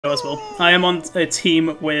as well. I am on a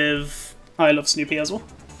team with I Love Snoopy as well.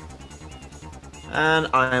 And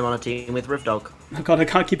I am on a team with Rivdog. Oh god, I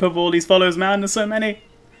can't keep up with all these follows, man. There's so many.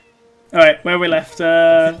 Alright, where are we left?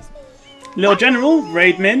 Little General,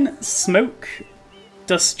 Raidmin, Smoke,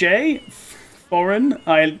 Dust J, Foreign,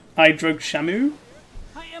 I Drug Shamu.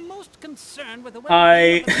 I am most concerned with the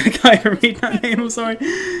I can't even read that name, I'm sorry.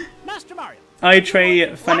 Master Mario. I Trey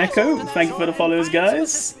Faneco, thank you for the follows,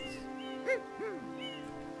 guys.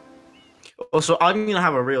 Also, I'm going to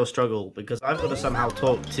have a real struggle because I've got to somehow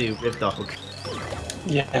talk to Rivdog.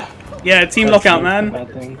 Yeah. Yeah, Team That's Lockout, a man.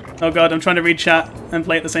 bad thing. Oh god, I'm trying to read chat and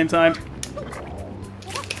play at the same time.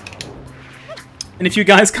 And if you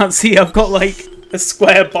guys can't see, I've got like a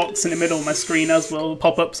square box in the middle of my screen as well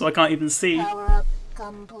pop up, so I can't even see. Power up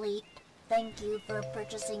complete. Thank you for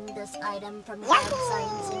purchasing this item from Lab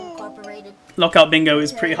Science Incorporated. Lockout Bingo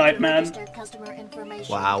is pretty hype, man.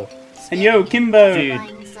 Wow. And yo, Kimbo! Dude,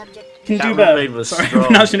 Kinduba! Sorry, I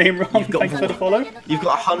pronounced your name wrong. Thank you for the follow. You've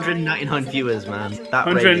got 199 viewers, man. That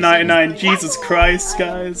 199, Jesus Christ,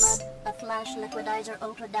 guys. A flash liquidizer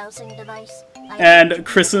ultra dowsing device. And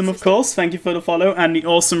Chrism, of course, thank you for the follow, and the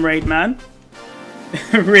awesome raid man.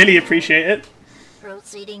 Really appreciate it.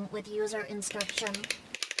 Proceeding with user instruction.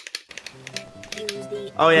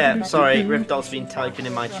 Oh yeah, sorry, Rivdog's been typing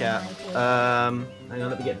in my chat. Hang on,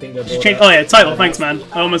 let me get Bingo board. Oh yeah, title, thanks man.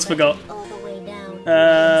 I almost forgot.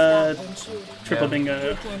 Triple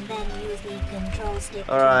Bingo.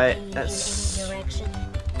 Alright, let's...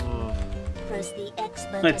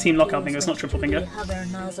 No, Team Lockout Bingo, it's not Triple Bingo.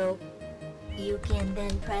 You can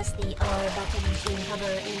then press the R button to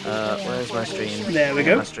hover in where's my stream? There we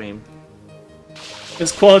go. My stream.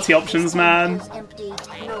 There's quality options, man.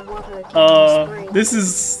 This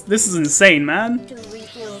is insane, man. To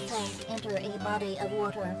refill tank, enter a body of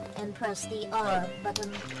water and press the R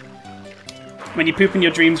button. When you poop in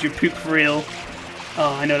your dreams, you poop for real.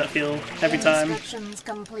 Oh, I know that feel every time. Instructions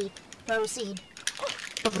complete. Proceed.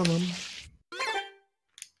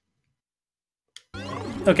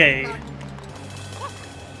 Okay.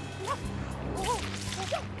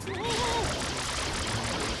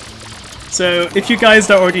 So, if you guys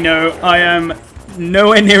don't already know, I am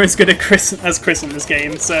nowhere near as good at as Chris in this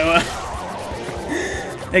game, so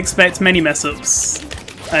expect many mess-ups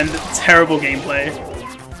and terrible gameplay.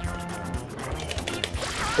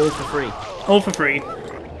 All for free. All for free.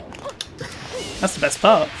 That's the best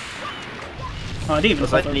part. Oh, I didn't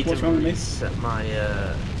even I need what's to wrong with me. reset my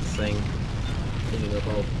thing.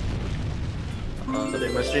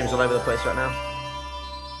 My stream's all over the place right now.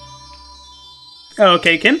 Oh,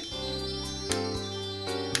 okay, Kim.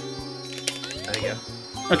 There you go.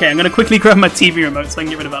 Okay, I'm gonna quickly grab my TV remote so I can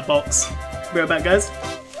get rid of that box. Be right back, guys.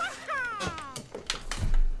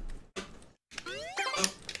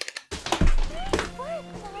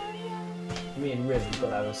 Me and Riv have got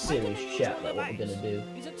to have a serious chat about what we're gonna do.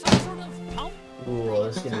 Is it some sort of pump? Ooh,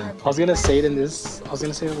 this is gonna I was gonna say it in this. I was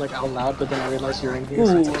gonna say it like out loud, but then I realized you're in here.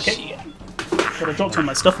 Ooh, So okay. But I dropped all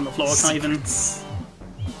my stuff on the floor. I can't even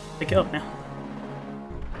pick it up now.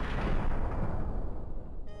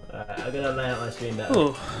 I'm gonna lay out my stream better.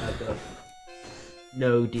 Ooh. I've got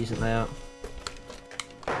no decent layout.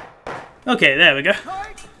 Okay, there we go.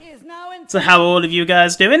 Court is now in. So how are all of you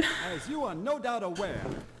guys doing? As you are no doubt aware,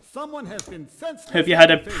 someone has been senselessly Hope you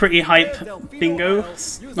had a defaced pretty hype Red Delfino bingo. Isle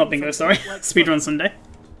using Not bingo, sorry. something like Speedrun Sunday.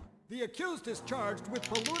 The accused is charged with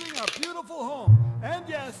polluting our beautiful home, and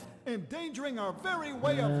yes, endangering our very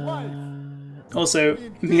way of life. Also,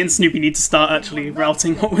 me and Snoopy need to start actually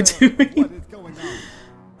routing what we're What doing. is going on?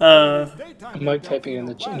 I'm like typing in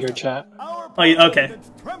your chat. Oh, yeah, okay.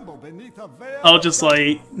 I'll just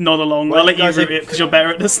like nod along. I'll let you root it because you're better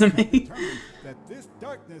at this than me.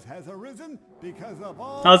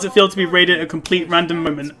 How does it feel to be raided at a complete random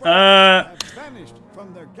moment? I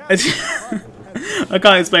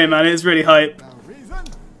can't explain, man. It's really hype.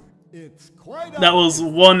 That was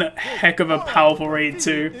one heck of a powerful raid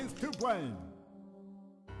too.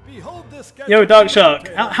 Yo, Dark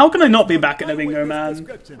Shark, how can I not be back at the bingo, man?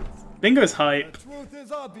 Bingo's hype. The truth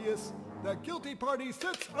is obvious. The guilty party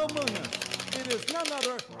sits among us. It is none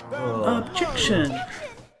other than Objection.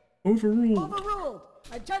 Overruled. Overruled.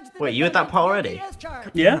 A judge the Wait, you at that part already? defendant is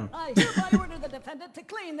charged. Yeah. I hereby order the defendant to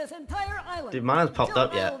clean this entire island. Dude, mine hasn't popped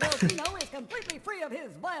up yet. Until Delfino is completely free of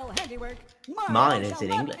his vile handiwork. Mine is shall in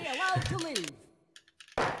not English. be allowed to leave.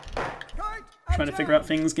 Court Trying to figure out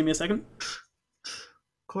things. Give me a second.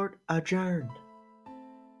 Court adjourned.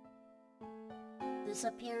 This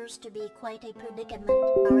appears to be quite a predicament,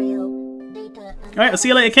 Mario. Data Alright, I'll see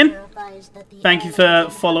you later, Kin. verifies that the Thank you for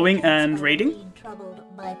island following and is raiding. being troubled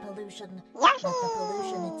by pollution, but the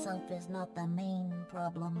pollution itself is not the main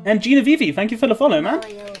problem. And Gina Vivi, thank you for the follow, man.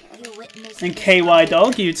 Mario, you witnessed And this KY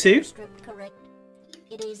Dog, you too. script correct.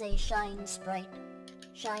 It is a shine sprite.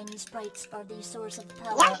 Shine sprites are the source of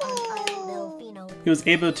power on Isle Delfino. He was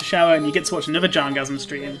able to shower and you get to watch another Jarngasm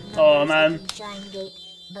stream. Oh man. Shine Gate,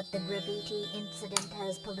 but the graffiti incident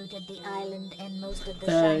has polluted the island and most of the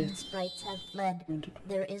shine sprites have fled.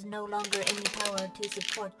 There is no longer any power to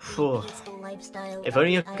support the peaceful lifestyle. If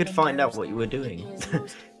only I could find out what you were doing. It is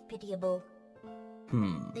most pitiable.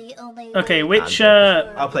 The only Okay, way which,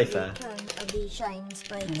 I'll play fair. of the shine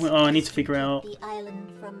sprites Oh, I need to figure out the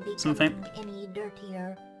island from becoming something. any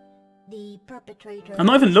dirtier. The perpetrator I've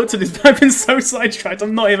not even looked at this. I've been so sidetracked. I've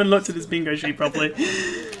not even looked at this bingo sheet properly.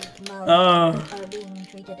 are being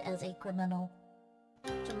treated as a criminal.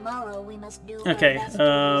 Tomorrow we must do our Okay, best to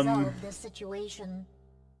resolve this situation.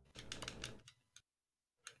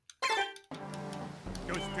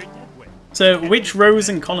 So, which rows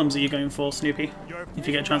and columns are you going for, Snoopy? If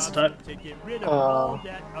you get a chance to type.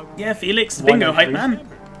 Yeah, Felix, bingo, and hype three. man.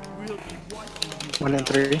 1 and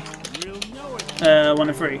 3. 1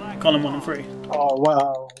 and 3. Column 1 and 3. Oh,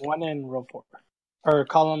 well, 1 and row 4. Or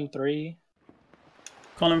column 3.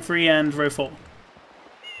 Column 3 and row 4.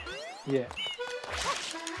 Yeah.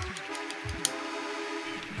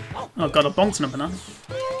 Oh god, a bonk's number now.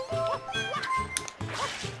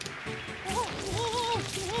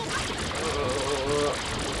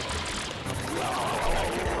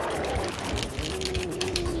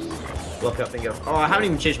 Lockout bingo. Oh, I haven't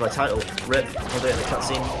even changed my title. Rip. I'll do it in the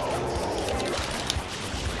cutscene.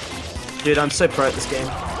 Dude, I'm so pro at this game.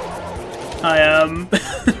 I am.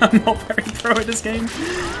 I'm not very pro at this game.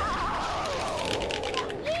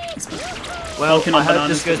 Well, Walking I on hope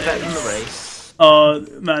bananas this goes today. better than the race. Oh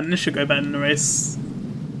man, this should go better than the race.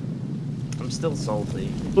 I'm still salty.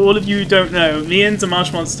 For all of you who don't know, me and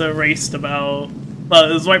Damarshm0nster raced about. Well,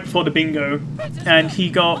 it was right before the bingo, and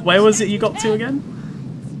he got. Where was it you got to again?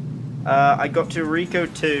 I got to Rico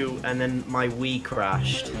 2, and then my Wii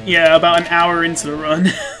crashed. Yeah, about an hour into the run.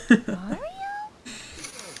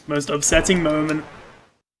 Most upsetting moment.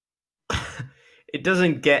 It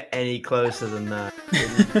doesn't get any closer than that.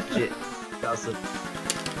 It legit doesn't.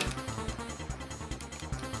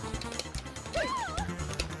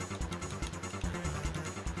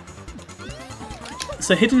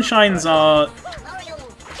 So hidden shines are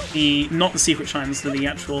not the secret shines, they're the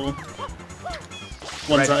actual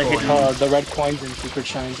ones that are hidden. The red coins and secret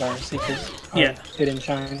shines are secrets. Yeah. Hidden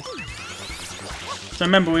shines. So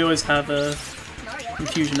remember, we always have a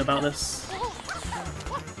confusion about this.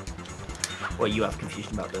 Well, you have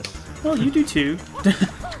confusion about this. Well, you do too.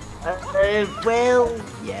 Well,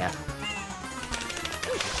 yeah.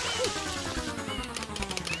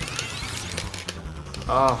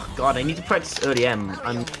 Oh god, I need to practice early M.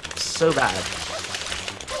 I'm so bad.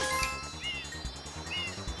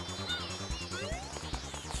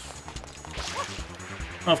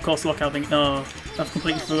 Oh, of course, Lockout thing. Oh, I've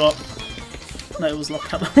completely forgot. No, it was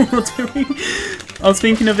Lockout that we were doing. I was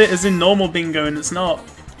thinking of it as in normal bingo, and it's not.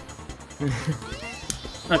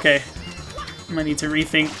 Okay. I might need to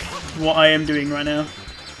rethink what I am doing right now.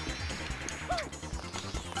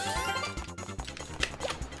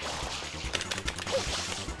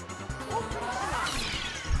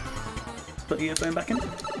 Put the earphone back in.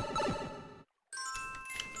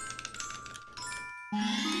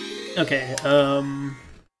 Okay, I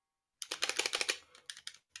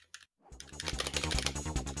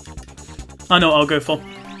know what I'll go for.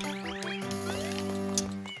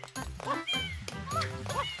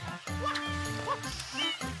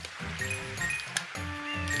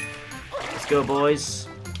 Let's go, boys.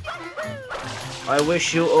 I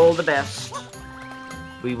wish you all the best.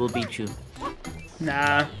 We will beat you.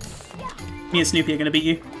 Nah. Me and Snoopy are gonna beat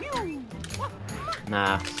you.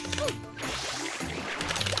 Nah.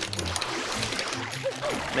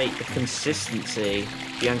 Mate, the consistency.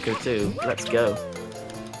 Bianco 2, let's go.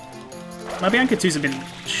 My Bianca 2s have been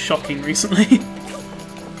shocking recently.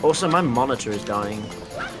 Also, my monitor is dying.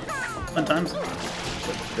 Fun times.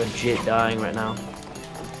 Legit dying right now.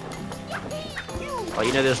 Oh,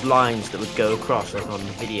 you know those lines that would go across like on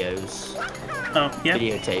videos? Oh, yeah.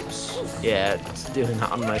 Videotapes. Yeah, it's doing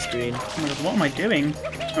that on my screen. Oh my God, what am I doing?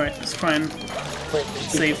 Alright, let's try and Wait,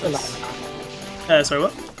 save this. Sorry,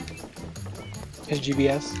 what? Is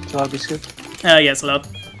GBS? So I'll be scooped. Yeah, it's allowed.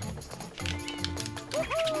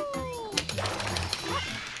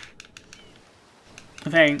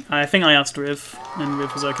 I think I asked Riv, and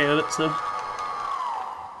Riv was okay with it, so.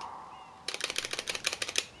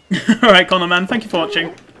 Alright, Connor man, thank you for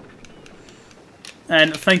watching.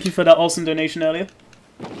 And thank you for that awesome donation earlier.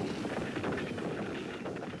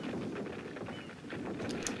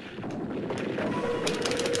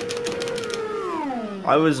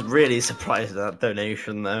 I was really surprised at that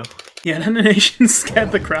donation, though. Yeah, that donation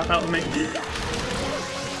scared the crap out of me.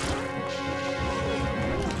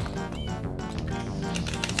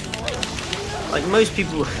 Like most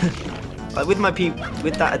people, like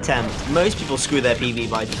with that attempt, most people screw their PB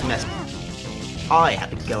by just messing. I had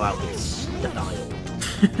to go out with style.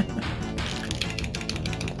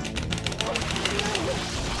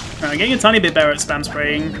 I'm getting a tiny bit better at spam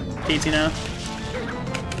spraying PT now.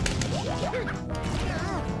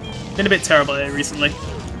 Been a bit terrible at it recently.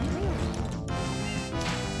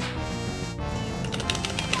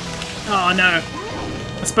 Oh no!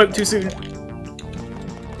 I spoke too soon.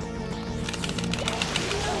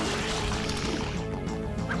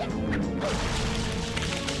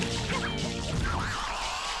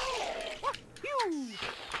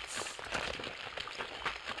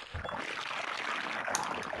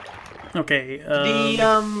 Okay,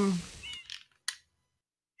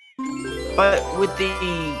 But with the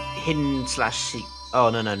hidden slash oh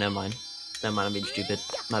no, never mind. Never mind, I'm being stupid.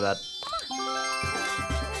 My bad.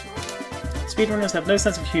 Speedrunners have no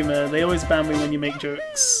sense of humour. They always ban me when you make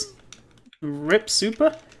jokes. Rip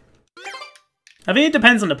super? I think it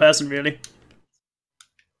depends on the person, really.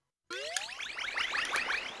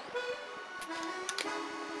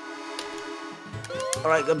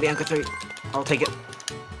 Alright, go Bianca 3. I'll take it.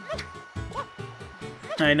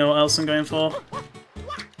 I know what else I'm going for.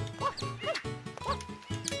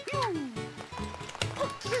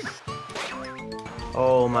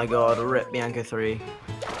 Oh my god, rip Bianca 3.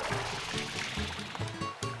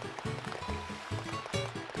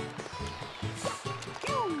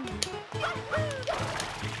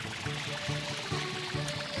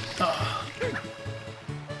 Oh.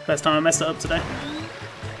 First time I messed it up today.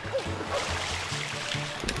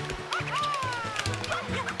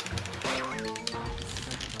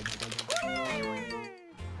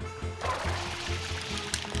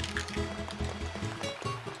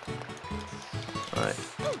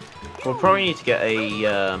 We'll probably need to get a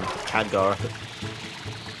Khadgar.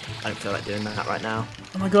 I don't feel like doing that right now.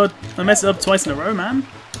 Oh my god, I messed it up twice in a row, man.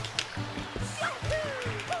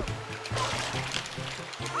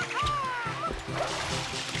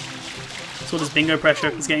 That's what this bingo pressure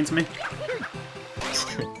is getting to me.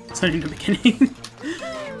 It's only in the beginning.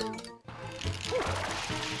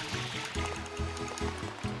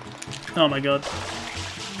 Oh my god.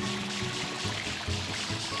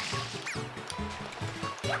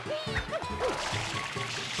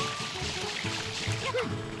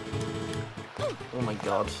 Oh my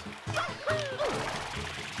god. Is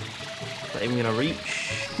that even gonna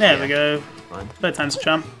reach? There we go. Fine. Third time's a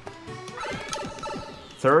charm.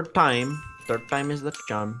 Third time is the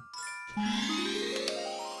charm.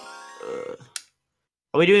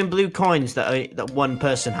 Are we doing blue coins that one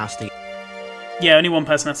person has to get? Yeah, only one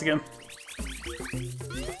person has to get them.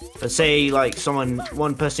 Let's say like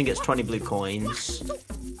one person gets 20 blue coins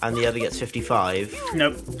and the other gets 55.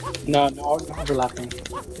 Nope. No overlapping.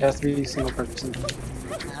 It has to be single person.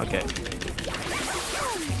 Okay.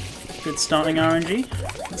 Good starting RNG.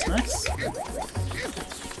 That's nice.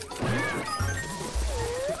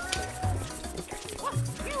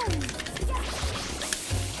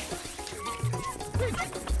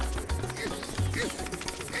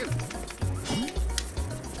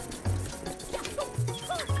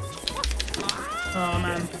 Oh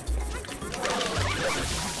man.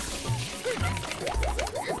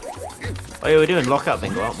 Oh yeah, we're doing lockout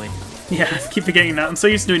bingo, aren't we? Yeah, I keep forgetting that. I'm so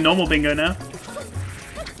used to doing normal bingo now.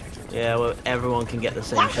 Yeah, well, everyone can get the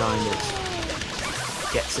same shine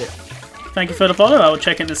that gets it. Thank you for the follow. I will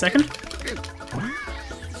check in a second.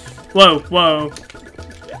 Whoa, whoa.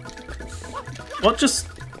 What just...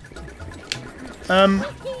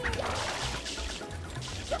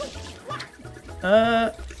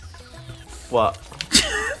 What?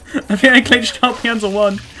 I think I glitched up hands on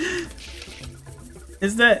one.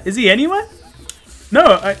 Is he anywhere? No,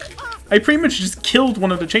 I pretty much just killed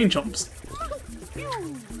one of the chain chomps.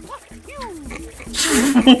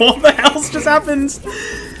 What the hell's just happened?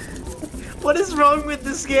 What is wrong with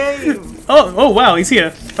this game? Oh wow, he's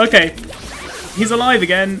here. Okay. He's alive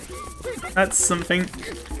again. That's something.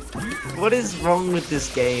 What is wrong with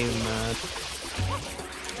this game, man?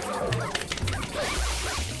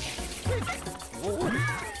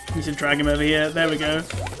 You should drag him over here. There we go.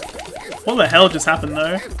 What the hell just happened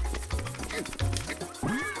though?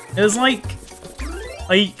 It was like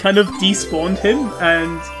I kind of despawned him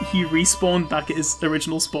and he respawned back at his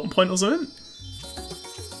original spawn point or something.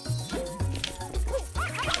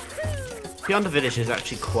 Beyond the village is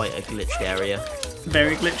actually quite a glitched area.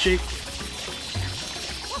 Very glitchy.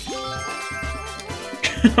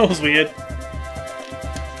 That was weird.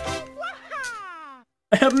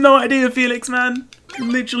 I have no idea, Felix, man.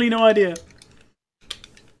 Literally no idea.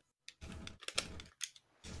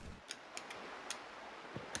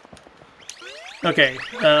 Okay.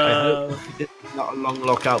 I hope it's not a long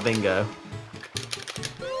lockout bingo.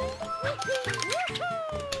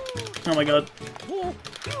 Oh my god.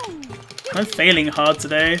 I'm failing hard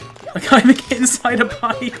today. I can't even get inside a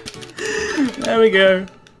pipe. There we go.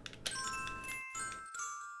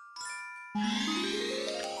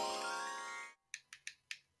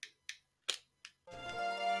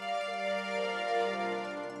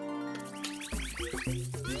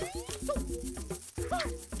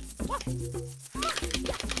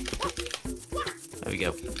 There we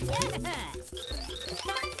go.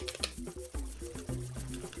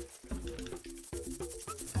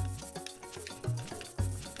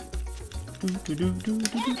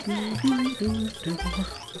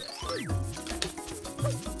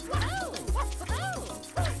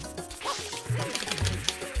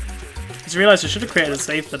 Just realised I should have created a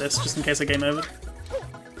save for this, just in case I game over.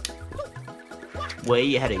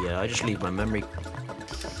 Way ahead of you. I just leave my memory.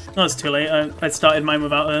 Oh, it's too late. I started mine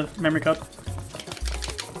without a memory card.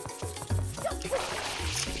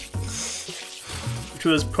 Which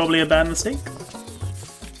was probably a bad mistake.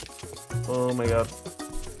 Oh my god.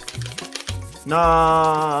 No!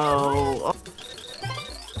 Oh.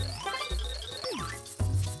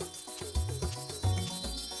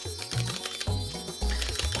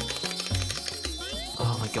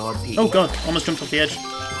 Oh my god, Pete. Oh god, almost jumped off the edge.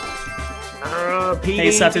 Pete,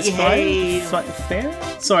 Hey, satisfied? behave.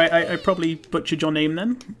 Fair? Sorry, I probably butchered your name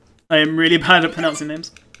then. I am really bad at pronouncing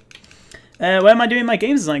names. Where am I doing my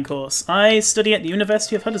games design course? I study at the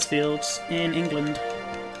University of Huddersfield in England.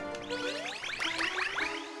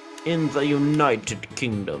 In the United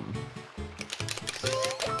Kingdom.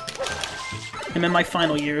 I'm in my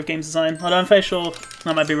final year of games design, although I'm fairly sure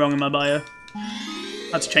I might be wrong in my bio. I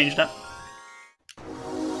had to change that.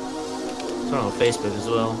 It's on Facebook as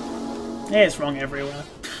well. Yeah, it's wrong everywhere.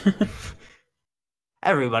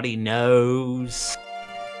 Everybody knows.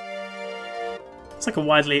 It's like a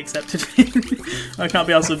widely accepted thing. I can't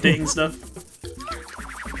be asked updating stuff.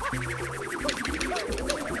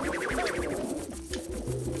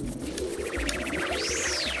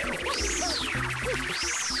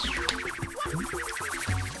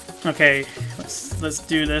 Okay, let's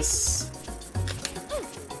do this.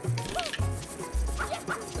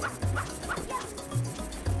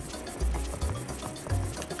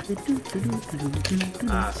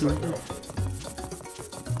 Ah, sorry.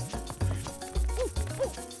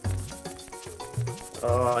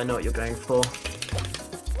 Oh, I know what you're going for.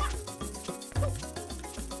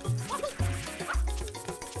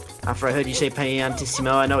 After I heard you say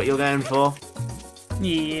pianissimo, I know what you're going for.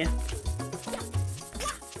 Yeah.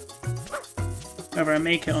 Whether I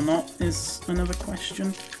make it or not is another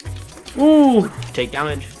question. Ooh! Take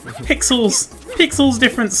damage. Pixels! Pixels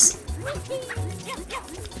difference!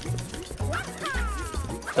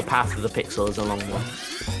 The path of the pixel is a long one.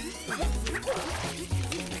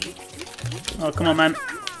 Oh, come on, man.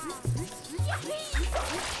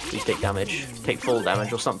 Please take damage. Take full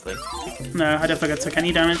damage or something. No, I don't think I took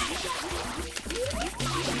any damage.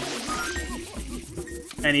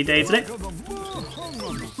 Any day today.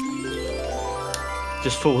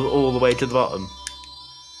 Just fall all the way to the bottom.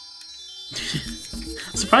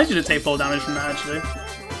 I'm surprised you didn't take full damage from that, actually.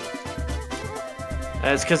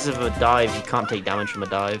 It's because of a dive. You can't take damage from a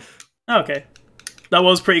dive. Okay. That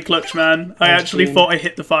was pretty clutch, man. I actually thought I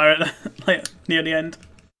hit the fire at like near the end.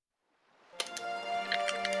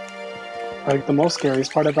 Like, the most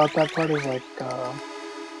scariest part about that part is, like,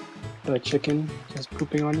 the chicken just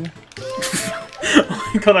pooping on you.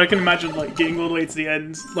 Oh my god, I can imagine, like, getting all the way to the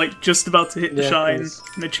end, like, just about to hit the shine, and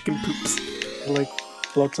the chicken poops. It, like,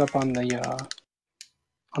 floats up on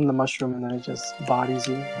the mushroom, and then it just bodies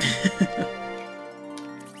you.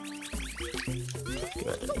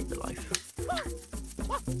 Good, I need the life.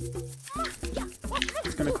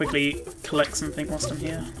 Just gonna quickly collect something whilst I'm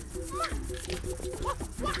here.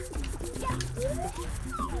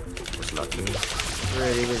 Just lucky.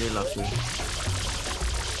 Really, really lucky.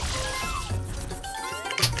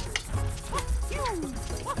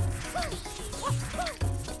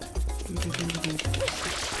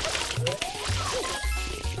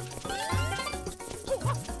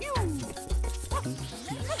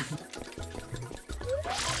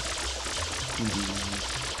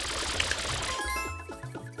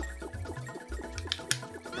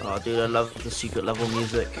 Oh, dude, I love the secret level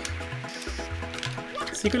music.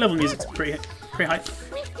 Secret level music's pretty hype.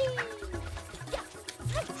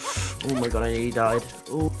 Oh my god, I nearly died.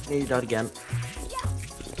 Oh, I nearly died again.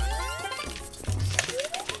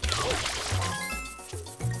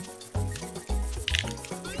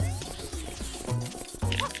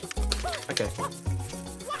 Okay.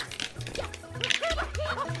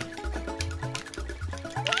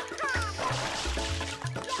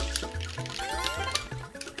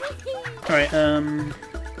 Alright,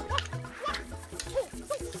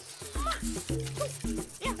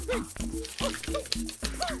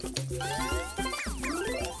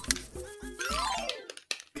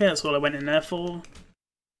 okay, that's what I went in there for.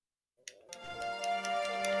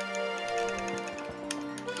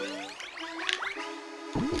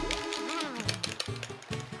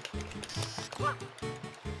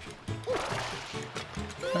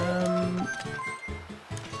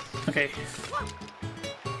 Okay.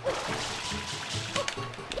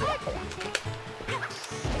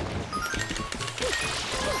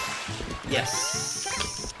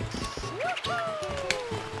 Yes.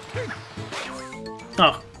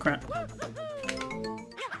 Oh, crap.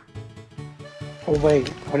 Oh wait,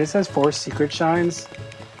 when it says 4 secret shines,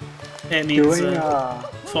 It means doing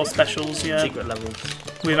 4 specials, yeah. Secret levels.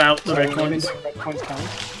 Without the sorry, red coins. even red coins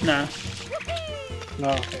count? No, No,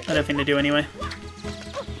 okay. I don't think they do anyway.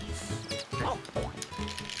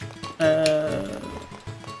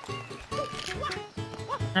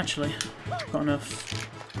 Actually, got enough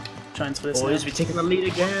shines for this. Boys, Now. we're taking the lead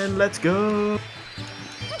again. Let's go.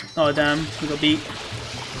 Oh damn, we got beat.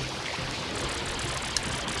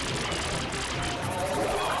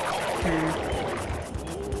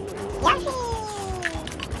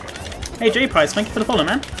 Hey J Price, thank you for the follow,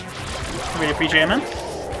 man. I really appreciate it, man.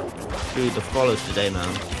 Dude, the follows today, man.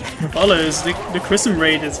 Follows, the Chrism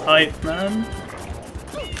raid is hype, man.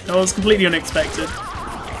 That was completely unexpected.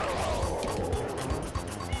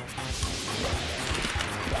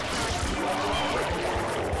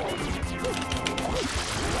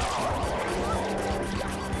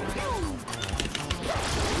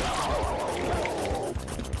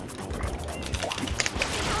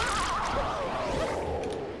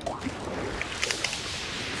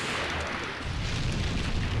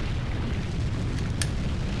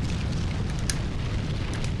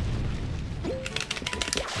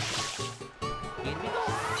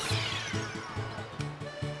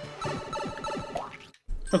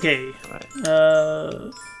 Okay,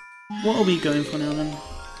 what are we going for now then?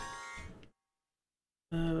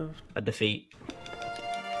 A defeat.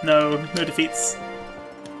 No defeats.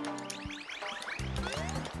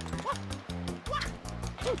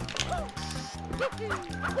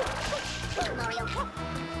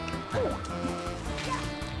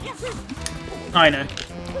 I know.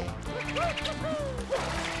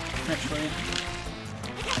 Actually.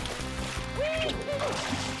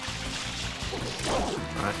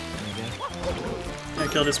 Alright, there we go. I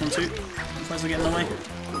kill this one too. Otherwise I get in the way.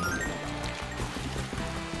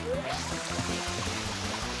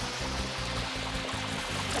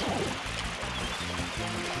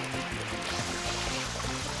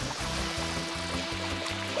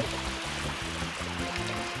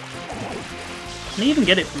 Can you even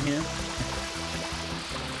get it from here?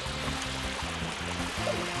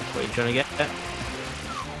 What are you trying to get?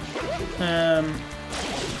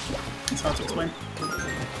 It's hard to explain.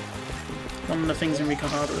 One of the things in Recon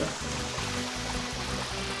Hardware.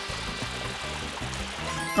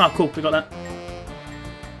 Oh, cool, we got that.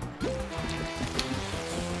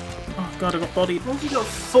 Oh god, I got bodied. You got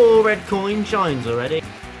 4 red coin shines already.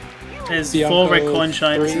 There's Bianco 4 red coin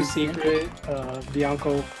shines. 3 secret,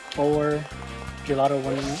 Bianco 4, Gelato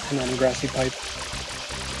 1, and then Grassy Pipe.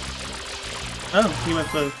 Oh, you went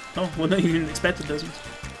for... Oh, well, no, you didn't expect those ones.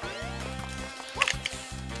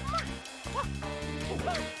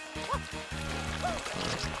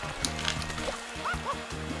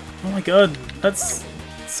 Oh my god, that's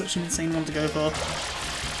such an insane one to go for.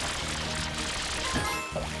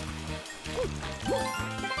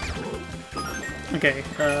 Okay,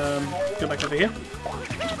 go back over here.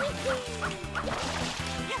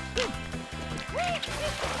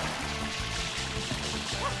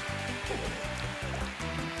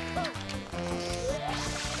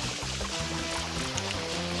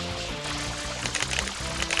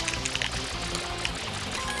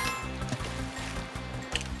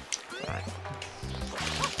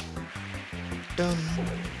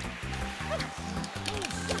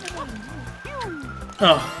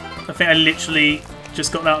 Oh, I think I literally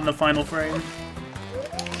just got that on the final frame.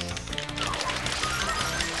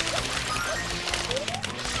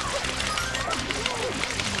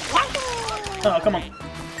 Oh, come on.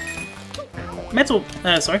 Metal,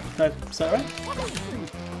 sorry, is that right?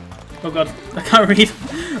 Oh god, I can't read.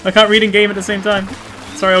 I can't read in game at the same time.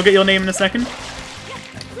 Sorry, I'll get your name in a second.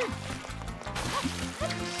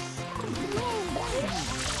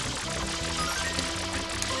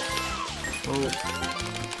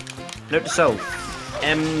 Note to self: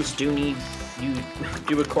 M's do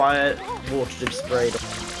require water to be sprayed.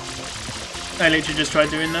 I literally just tried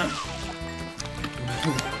doing that.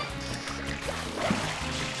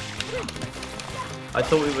 I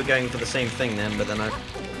thought we were going for the same thing then, but then I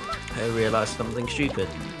realised something stupid.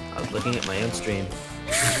 I was looking at my own stream.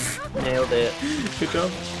 Nailed it. Good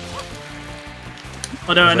job.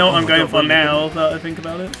 Although I know what I'm going for now, that I think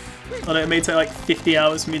about it. Although it may take like 50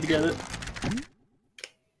 hours for me to get it.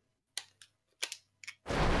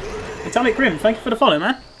 Italic Grim, thank you for the follow,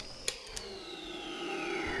 man.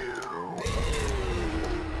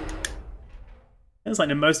 That's like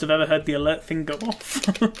the most I've ever heard the alert thing go off.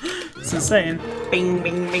 It's insane. Bing,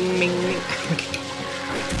 bing, bing, bing.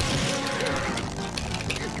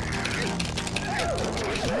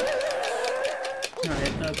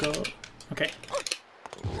 Alright, oh god. Okay.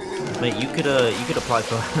 Mate, you could apply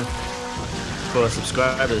for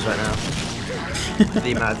subscribers right now.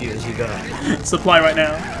 The amount of viewers you got. Supply right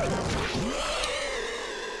now.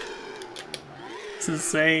 It's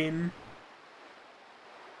insane.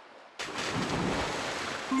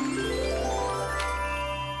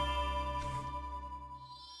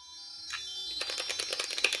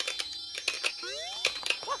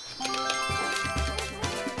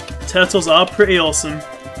 Turtles are pretty awesome.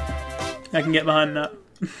 I can get behind that.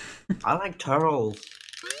 I like turtles.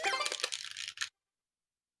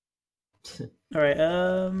 Alright,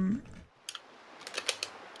 oh,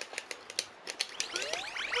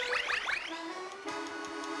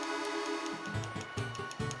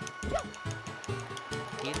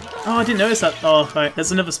 I didn't notice that. Oh, right,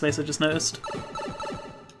 there's another space I just noticed.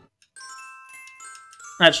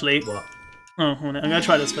 Actually, What? oh, hold on, I'm gonna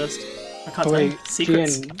try this first. I can't tell. Wait,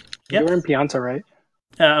 Secrets. Gian, Yep. you're in Pianta, right?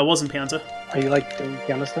 I was in Pianta. Are you like doing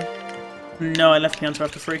piano stuff? No, I left Pianta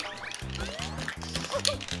after 3.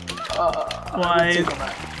 Why?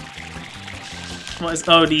 What is?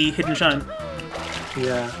 Oh, the hidden shine.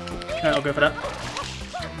 Yeah. Alright, I'll go for that.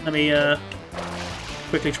 Let me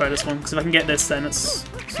quickly try this one, because if I can get this, then it's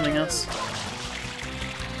something else.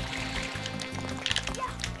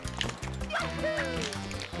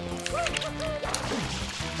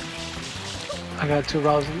 I got 2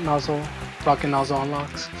 nozzle, rocket nozzle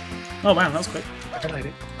unlocks. Oh wow, that was quick. I like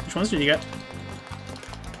it. Which ones did you get?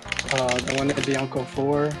 The one at the Uncle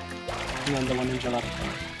 4, and then the one in Gelato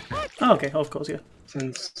 4. Oh, okay, oh, of course, yeah.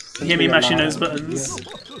 Since You hear me we mashing allow- those buttons.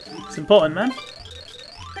 Yeah. It's important, man.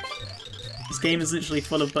 This game is literally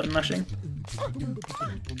full of button mashing.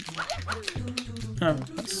 Oh,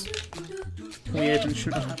 that's weird and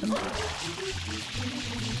shouldn't have happened.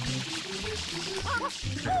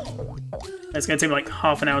 It's gonna take me like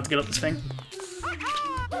half an hour to get up this thing.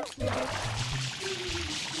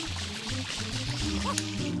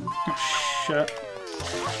 Oh, shit.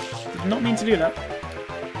 Did not mean to do that.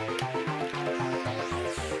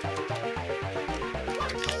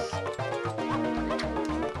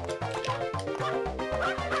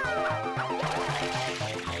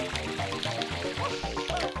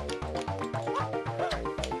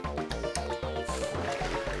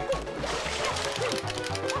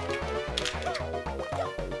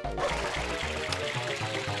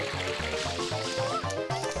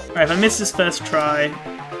 Alright, if I miss this first try,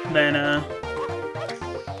 then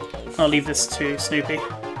I'll leave this to Snoopy.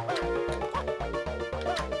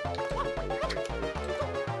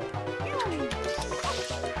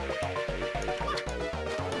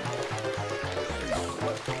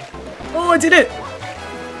 Oh, I did it!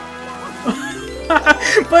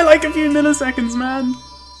 By like a few milliseconds, man!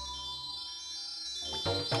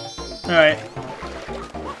 Alright.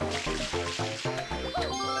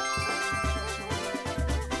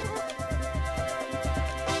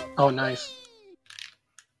 Oh, nice.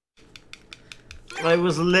 I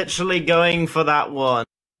was literally going for that one.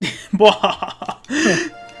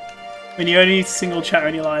 When you only single chatter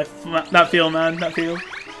in your life. That feel, man. That feel.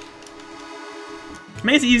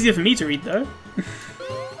 Makes it easier for me to read, though.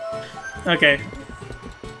 Okay.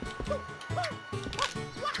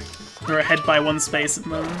 We're ahead by 1 space at the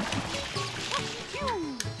moment.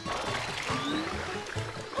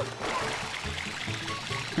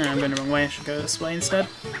 I'm going the wrong way. I should go this way instead.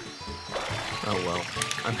 Oh well,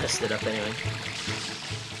 I messed it up anyway.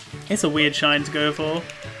 It's a weird shine to go for.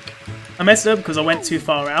 I messed it up because I went too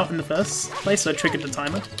far out in the first place, so I triggered the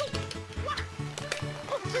timer.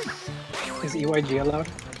 Is EYG allowed?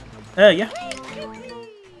 Yeah.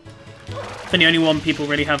 Then the only one people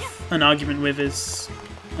really have an argument with is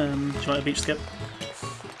Do you want a beach skip?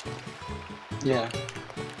 Yeah.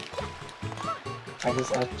 I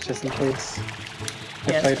guess just in case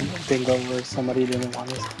I Yeah. played bingo where somebody didn't want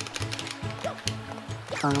to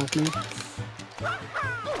turn with me.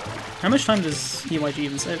 How much time does EYG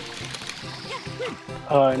even save?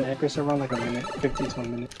 In acres around like a minute, 15 to a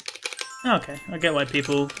minute. Oh, okay, I get why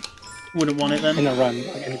people wouldn't want it then. In a run,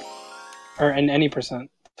 like or in any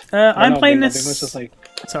percent. I'm playing bingo. this. Bingo's just like,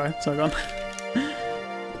 Sorry, go on.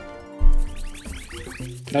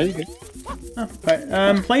 no, you good. Oh,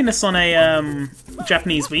 right. Playing this on a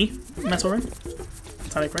Japanese Wii metal ring.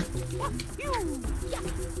 Metallic ring.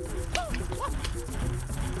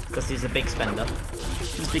 Because he's a big spender.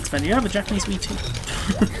 He's a big spender. You have a Japanese Wii too.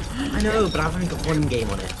 I know, but I've only got one game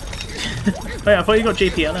on it. Wait, I thought you got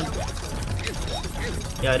JPLM.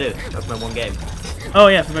 Yeah, I do. That's my one game. Oh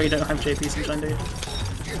yeah, I forgot you don't have JP Sunshine, do you?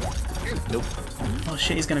 Nope. Oh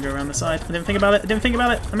shit, he's gonna go around the side. I didn't think about it.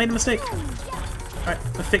 I made a mistake. Alright,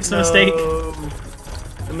 I fixed the mistake.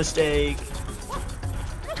 The mistake.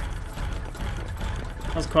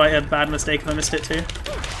 That was quite a bad mistake if I missed it too.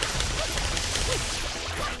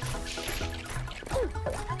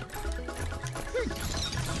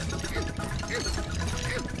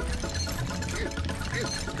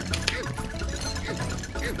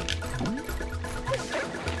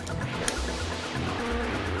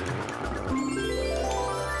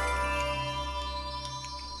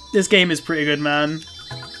 This game is pretty good, man.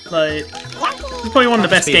 Like, it's probably one of the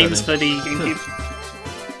best games for the GameCube.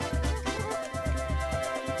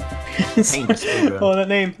 Oh, that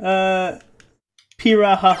name.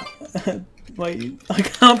 Piraha. Wait, I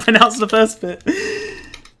can't pronounce the first bit.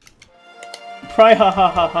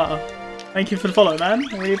 Prihahaha. Thank you for the follow, man.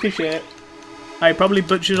 I really appreciate it. I probably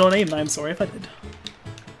butchered your name, I'm sorry if I did.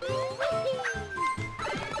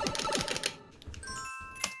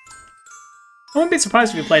 I wouldn't be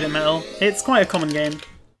surprised if you played it metal. It's quite a common game.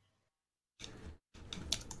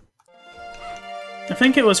 I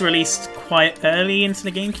think it was released quite early into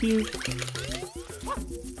the GameCube.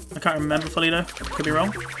 I can't remember fully though. Could be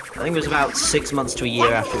wrong. I think it was about 6 months to a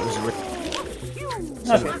year after it was released.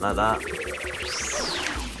 Something like that.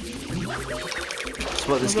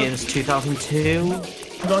 So what, this game is 2002?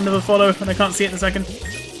 I got another follow and I can't see it in a second.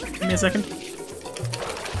 Give me a second.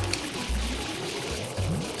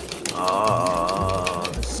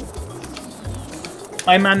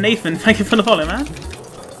 Hi man Nathan, thank you for the follow, man.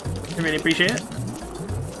 I really appreciate it.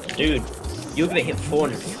 Dude, you're gonna hit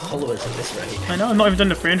 400 followers at this rate. I know, I've not even done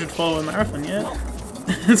the 300 follower marathon yet.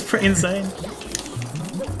 It's pretty insane.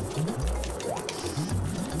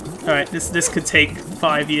 Alright, this could take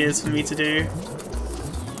 5 years for me to do.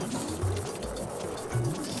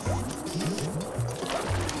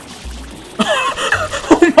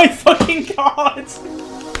 Oh my fucking god!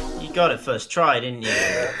 You got it first try, didn't you?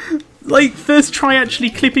 Like, first try actually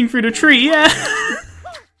clipping through the tree, yeah!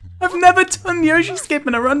 I've never done Yoshi skip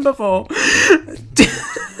in a run before!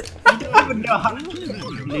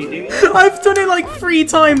 I've done it like 3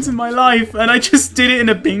 times in my life, and I just did it in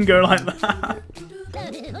a bingo like that.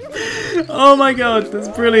 Oh my god, that's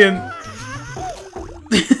brilliant.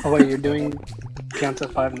 Oh wait, you're doing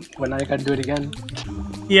Pianta 5, well now you gotta do it again.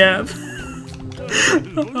 Yeah.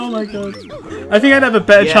 Oh my god. I think I'd have a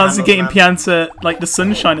better chance of getting Pianta, like the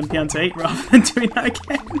Sunshine in Pianta 8 rather than doing that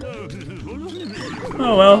again.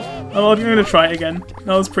 Oh well. I'm gonna try it again.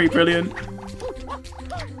 That was pretty brilliant.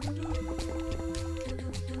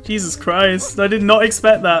 Jesus Christ, I did not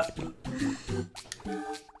expect that.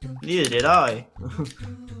 Neither did I.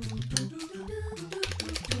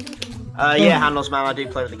 Yeah, handles, man, I do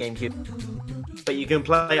play with the GameCube. But you can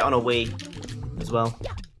play it on a Wii as well.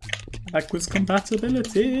 Backwards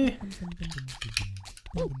compatibility.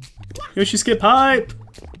 Yoshi skip hype!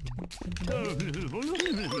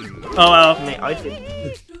 Oh wow. Mate,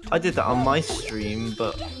 I did that on my stream,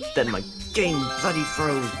 but then my game bloody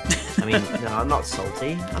froze. I mean, no, I'm not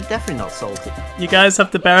salty. I'm definitely not salty. You guys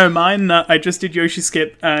have to bear in mind that I just did Yoshi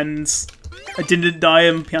skip and I didn't die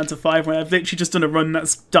in Pianta 5 when I've literally just done a run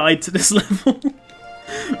that's died to this level.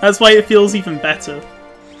 That's why it feels even better.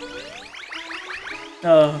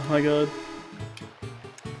 Oh my god.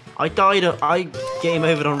 I game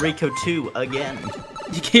over on Rico 2 again.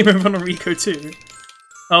 You came over on Rico 2?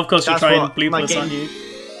 Oh, of course you're trying Blue Plus, aren't you?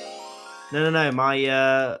 No,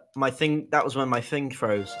 my thing, that was when my thing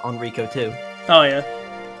froze on Rico 2. Oh yeah.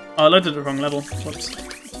 Oh, I loaded the wrong level. Whoops.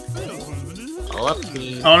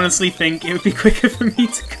 I honestly think it would be quicker for me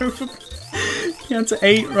to go for Pianta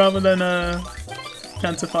 8 rather than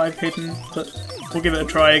Pianta 5 hidden, but we'll give it a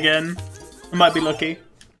try again. I might be lucky.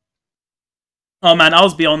 Oh man, I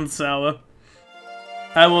was beyond this hour.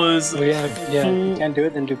 I was... Oh, yeah, if you can't do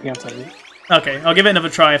it, then do Pianta. Okay, I'll give it another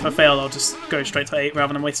try. If I fail, I'll just go straight to 8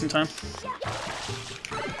 rather than wasting time.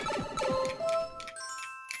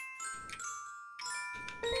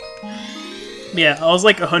 Yeah, I was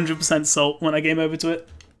like 100% salt when I came over to it.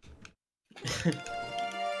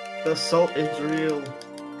 The salt is real.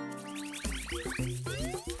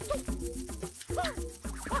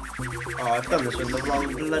 Oh, I've done this with the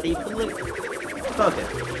wrong bloody blue. Fuck it.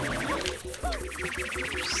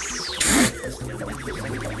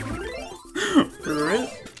 Rip.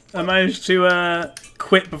 I managed to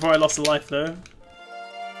quit before I lost a life though.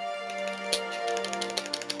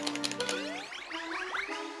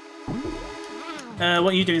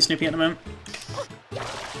 What are you doing, Snoopy, at the moment?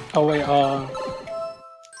 Oh wait,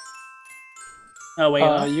 Oh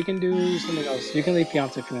wait, you can do something else. You can leave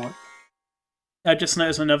Pianta if you want. I just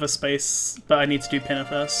noticed another space, but I need to do Pinner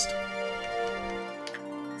first.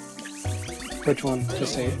 Which one?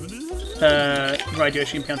 Just say it. Ride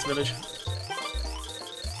Yoshi in Pianta Village.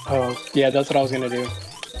 Oh, yeah, that's what I was gonna do.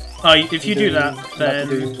 Oh, if you do that, then...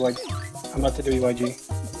 I'm about to do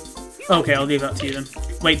UIG. Okay, I'll leave that to you then.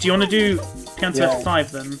 Wait, do you want to do Pianta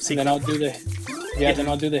 5 then? Then I'll do the... Yeah, then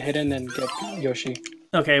I'll do the hidden and get Yoshi.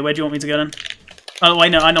 Okay, where do you want me to go then? Oh, I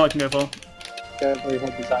know I can go for. Where you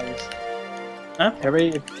want desires. Huh?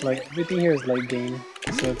 Everything here is late game,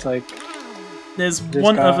 so it's like... There's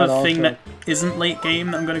one other thing that isn't late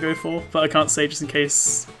game that I'm going to go for, but I can't say just in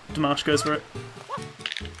case Damash goes for it.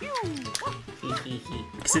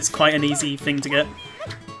 Because it's quite an easy thing to get.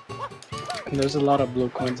 And there's a lot of blue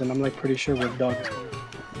coins, and I'm like pretty sure Rivdog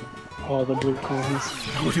all the blue coins.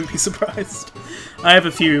 I wouldn't be surprised. I have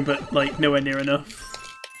a few, but like nowhere near enough.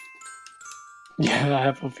 Yeah, I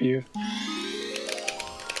have a few.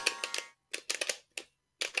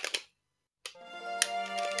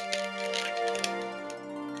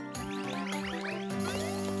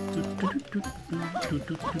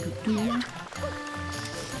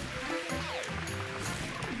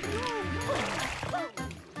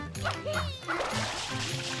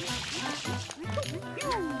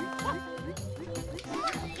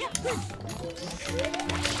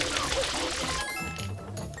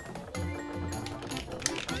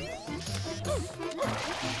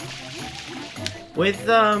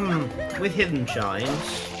 With hidden shines,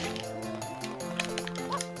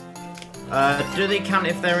 do they count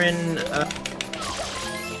if they're in?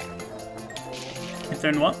 If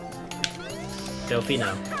they're in what?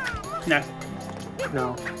 Delphino. No.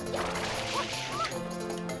 No.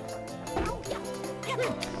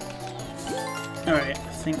 Alright,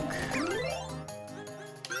 I think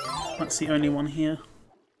that's the only one here.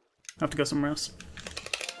 I have to go somewhere else.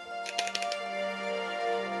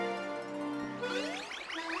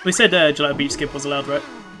 We said Gelato Beach Skip was allowed, right?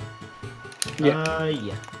 Yeah.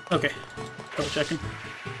 Yeah. Okay. Double checking.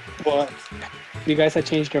 Well, if you guys had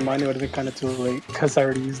changed your mind, it would have been kind of too late, because I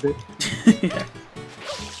already used it. Yeah.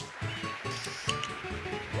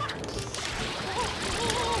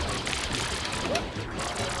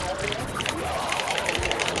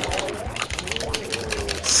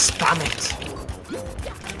 Spam it!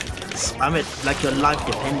 Spam it like your life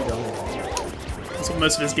depended on it. That's what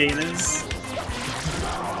most of his gain is.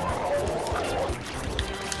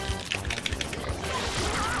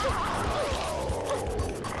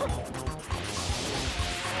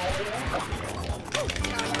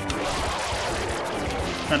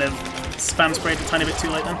 Kind of spam sprayed a tiny bit too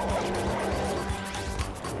late then.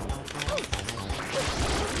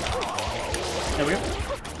 There we go.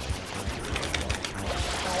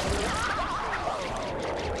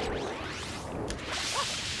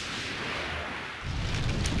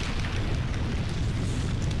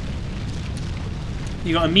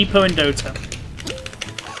 You got a Meepo and Dota.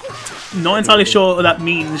 Not entirely sure what that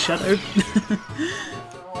means, Shadow.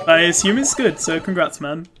 I assume it's good, so congrats,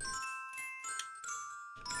 man.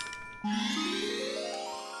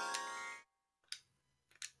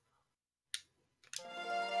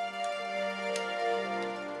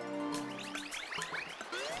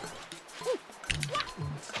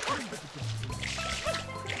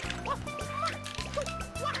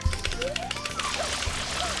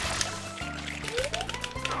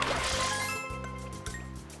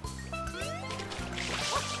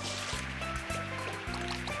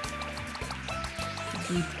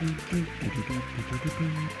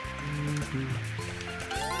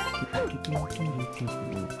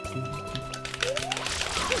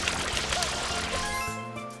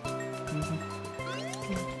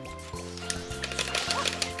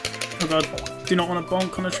 Oh god, do not want to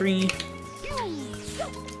bonk on a tree.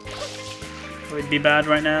 It would be bad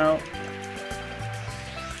right now.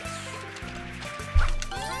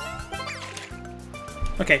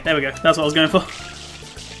 Okay, there we go. That's what I was going for.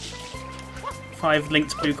 5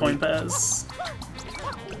 linked blue coin pairs.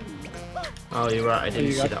 Oh, you're right. I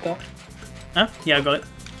didn't see that. Huh? Yeah, I got it.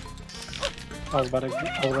 I was about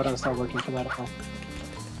to start working for that.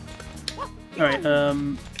 Alright,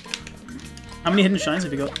 how many hidden shines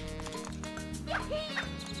have you got?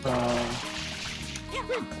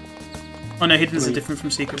 Oh no, hiddens are different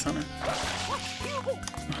from secrets, aren't they? Oh,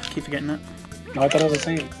 I keep forgetting that. No, I thought it was the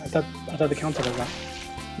same. I thought they counted as that.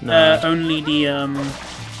 No. Only the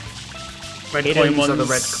red coin ones. Are the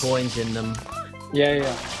red coins in them.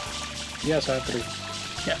 Yeah. Yes, I have 3.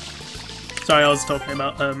 Yeah. Sorry, I was talking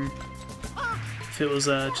about if it was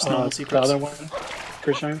just normal secrets. The other one,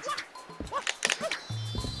 Chris Shines.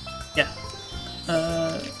 Yeah.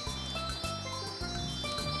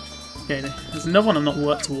 Okay, there's another one I'm not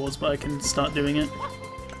worked towards, but I can start doing it.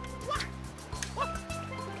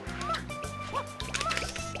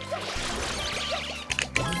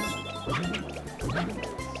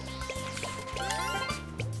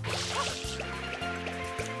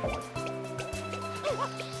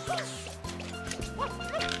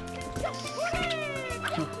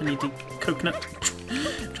 Oh, I need the coconut.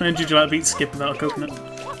 Trying to do that beat skip without a coconut.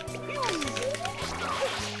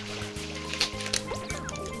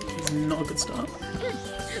 It's not a good start.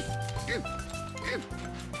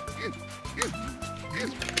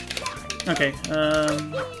 Okay,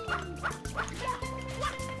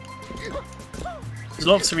 there's a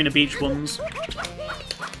lot of Serena Beach ones.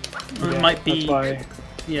 Yeah, it might be, that's why.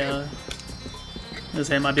 Yeah. I was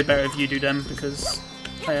saying it might be better if you do them because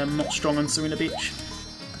I am not strong on Serena Beach.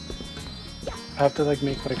 I have to like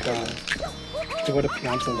make like a to go to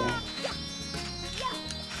Pianta though.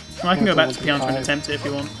 Well, I can go back to Pianta and attempt it if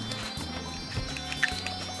you want.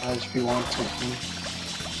 If you want to.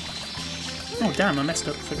 Oh damn! I messed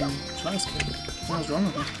up freaking Slice Kid. What was wrong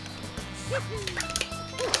with me?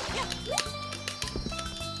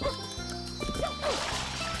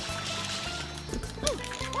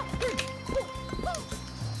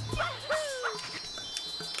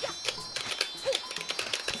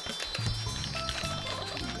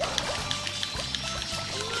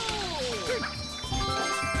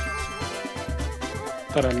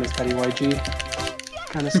 Thought I missed that EYG.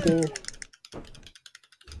 Kind of scared.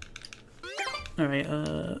 Alright,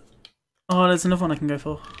 oh, there's another one I can go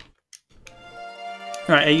for.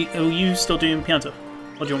 Alright, are you still doing Pianta?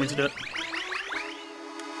 Or do you want me to do it?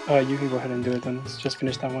 You can go ahead and do it then. Let's just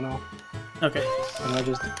finish that one off. Okay. And I'll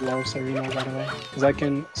just lower Serena right away. Because I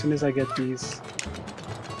can, as soon as I get these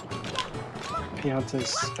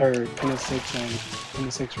Piantas, or Pin 6 and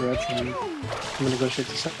Pin 6 reds, then I'm gonna go straight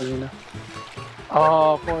to Serena.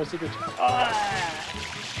 Oh, for a secret.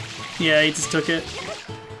 Yeah, he just took it.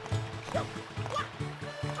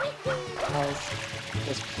 Nice.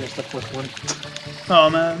 There's the fourth one. Oh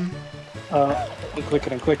man. And click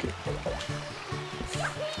it and click it.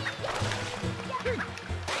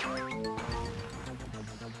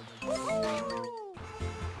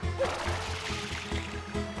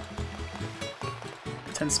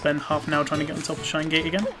 I tend to spend half an hour trying to get on top of Shine Gate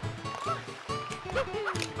again.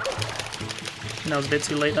 And I was a bit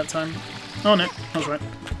too late that time. Oh no, I was right.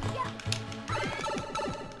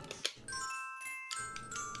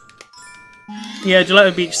 Yeah,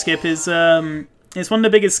 Gelato Beach skip is it's one of the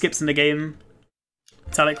biggest skips in the game.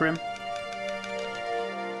 Metallic Rim.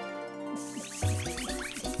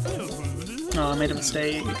 Oh, I made a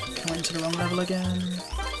mistake. I went to the wrong level again.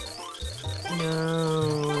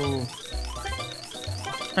 No.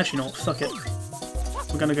 Actually, no, fuck it.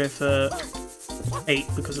 We're gonna go for 8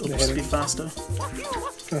 because it'll just be faster.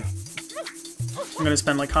 I'm gonna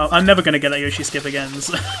spend like half. I'm never gonna get that Yoshi skip again,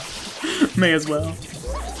 so may as well.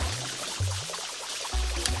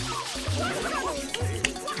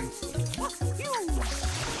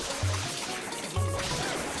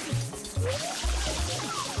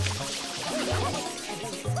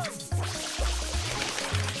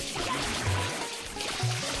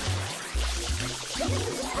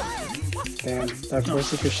 Damn, that first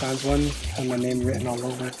Secret Shines one had my name written all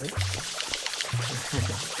over it.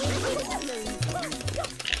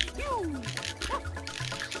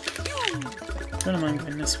 I don't mind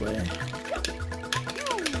going this way.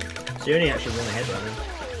 So you only actually won ahead running.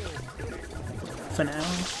 For now.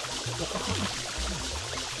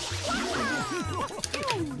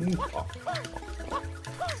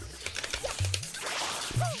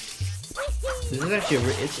 This is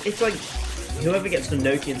actually it's like whoever gets to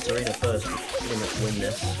Noki and Serena first will pretty much win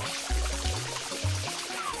this.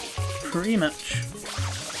 Pretty much.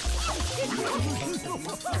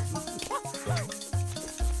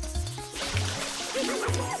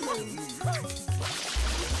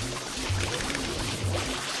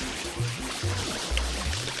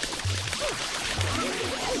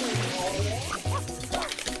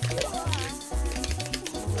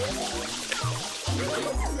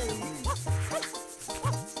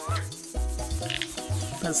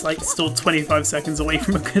 That's like still 25 seconds away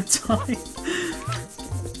from a good time.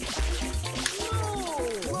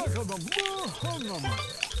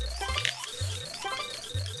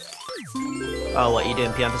 Oh, what, you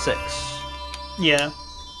doing piano 6? Yeah.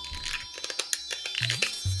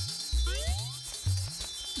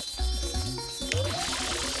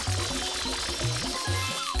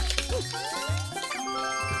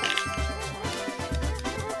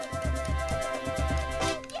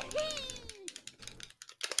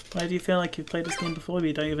 Why do you feel like you've played this game before but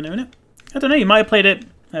you don't even own it? I don't know, you might have played it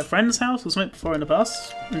at a friend's house or something before in the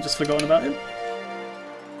past and just forgotten about it.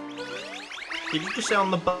 Did you just say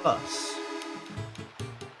on the bus?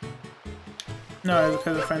 No, I was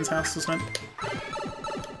at a friend's house or something.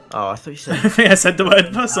 Oh, I thought you said... I think I said the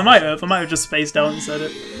word bus. I might have just spaced out and said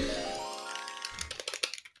it.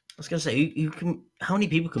 I was gonna say, how many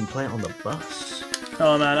people can play it on the bus?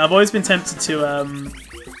 Oh man, I've always been tempted to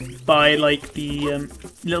buy like the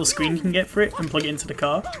little screen you can get for it and plug it into the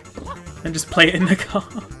car and just play it in the car.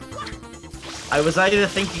 I was either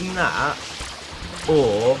thinking that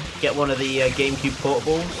or get one of the GameCube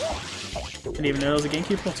portables. Didn't even know there was a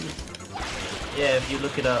GameCube portable. Yeah, if you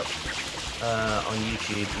look it up on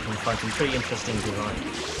YouTube, you can find some pretty interesting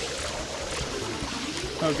designs.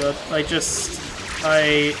 Oh god,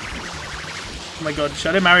 oh my god,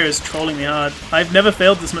 Shadow Mario is trolling me hard. I've never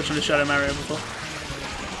failed this much in a Shadow Mario before.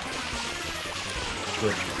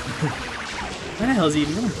 Good. Where the hell is he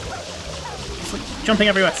even going? It's like jumping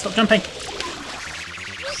everywhere, stop jumping!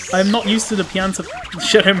 I'm not used to the Pianta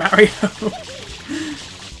Shadow Mario.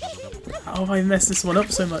 How have I messed this one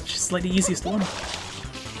up so much? It's like the easiest one.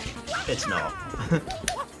 It's not.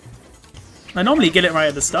 I normally get it right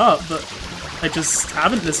at the start, but I just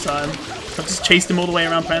haven't this time. I've just chased him all the way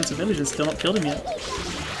around Pianta Village and still not killed him yet.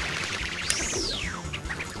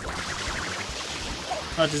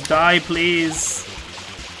 Oh, just die, please.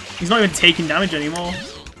 He's not even taking damage anymore.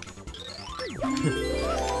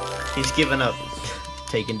 He's given up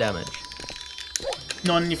taking damage.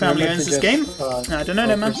 No one in your family owns this game? I don't know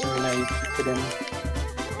then, man. Sorry,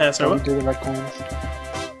 Don't what? do the red coins.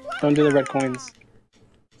 Don't do the red coins.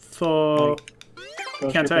 For...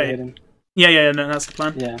 Go Can't straight tell for you. hidden. Yeah, no, that's the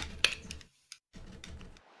plan. Yeah.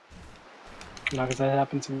 No, because that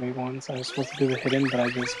happened to me once. I was supposed to do the hidden, but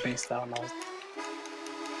I just spaced out and I was...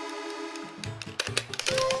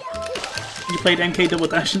 You played NK Double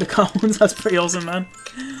Dash in the car once? That's pretty awesome, man.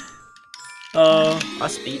 I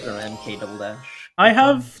speedrun NK Double Dash. I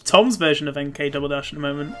have Tom's version of NK Double Dash at the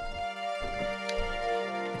moment.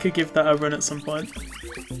 I could give that a run at some point.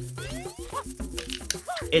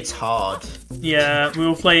 It's hard. Yeah, we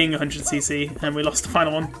were playing 100cc and we lost the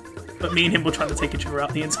final one. But me and him were trying to take each other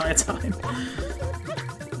out the entire time.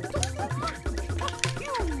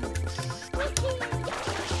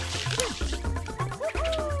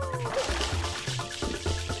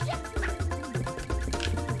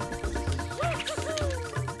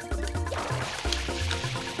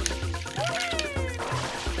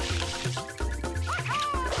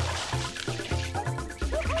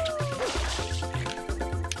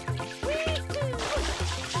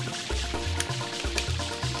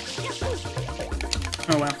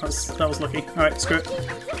 Oh wow, that was lucky. Alright, screw it.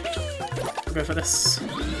 We'll go for this.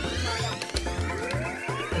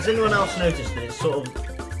 Has anyone else noticed that it's sort of...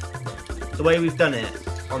 the way we've done it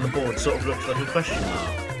on the board sort of looks like a question mark?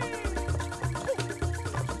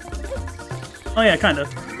 Oh yeah, kinda.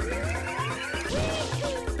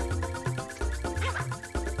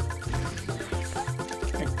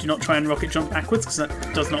 Okay, do not try and rocket jump backwards, because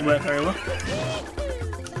that does not work very well.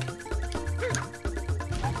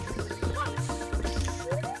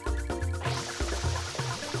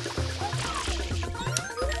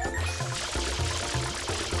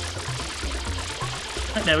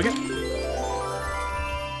 There we go.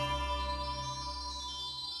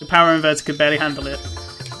 The power inverter could barely handle it.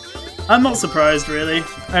 I'm not surprised, really.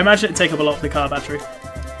 I imagine it'd take up a lot of the car battery.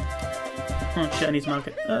 Oh shit, I need to mark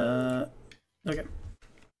it. Okay.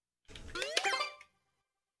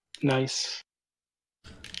 Nice.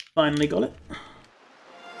 Finally got it.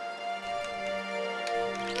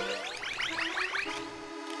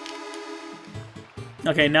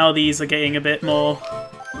 Okay, now these are getting a bit more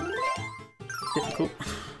difficult.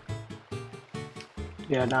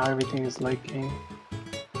 Yeah, now everything is late game.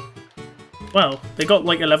 Well, they got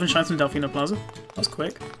like 11 shines from Delfino Plaza. That was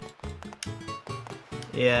quick.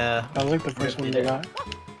 Yeah. That was like the first one they got.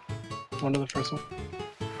 One of the first ones.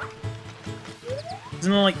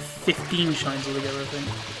 Isn't there like 15 shines altogether, I think?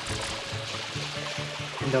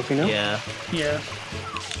 In Delfino? Yeah. Yeah.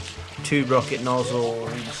 2 rocket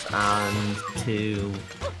nozzles and 2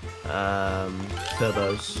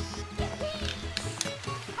 turbos.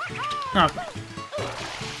 Oh, okay.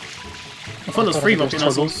 I thought it was 3 rocket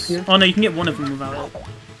nozzles. Here? Oh no, you can get one of them without it.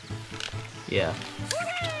 Yeah.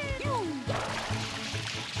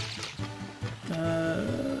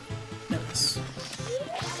 No, it's...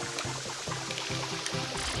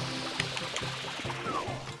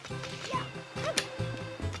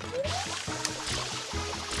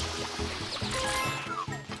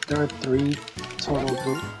 There are 3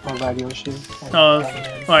 total radio shoes. Oh,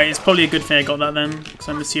 alright, it's probably a good thing I got that then, because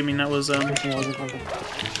I'm assuming that was, that was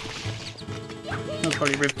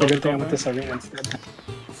probably Rivdog02. Good thing I went to Serena instead.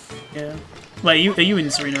 Yeah. Wait, are you in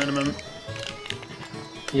Serena at the moment?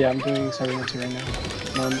 Yeah, I'm doing Serena 2 right now.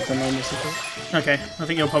 The normal secret. Okay, I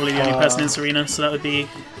think you're probably the only person in Serena, so that would be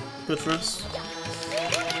good for us.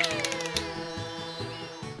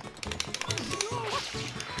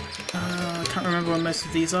 I can't remember where most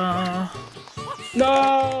of these are.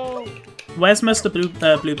 No! Where's most of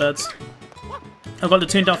the bluebirds? I've got the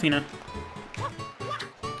 2 in Delfino.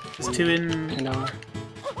 There's 2 in... You know,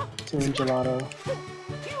 2 in Gelato.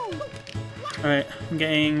 Alright, I'm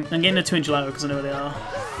getting the 2 in Gelato because I know where they are.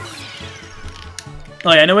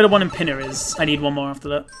 Oh yeah, I know where the 1 in Pinner is. I need 1 more after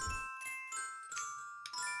that.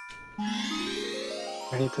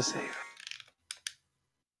 I need to save.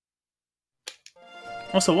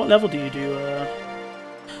 Also, what level do you do?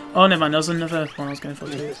 Oh, never mind. That was another one I was going for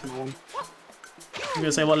too. This is one. I'm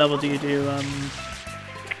gonna say, what level do you do?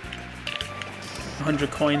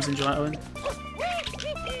 100 coins in Gelato in.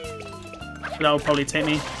 That will probably take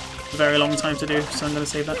me a very long time to do, so I'm gonna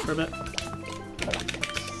save that for a bit.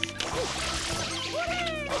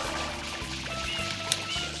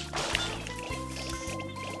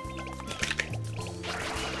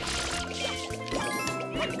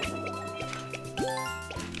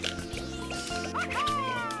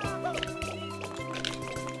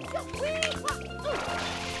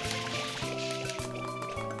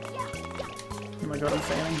 Oh my god, I'm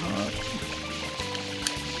failing hard.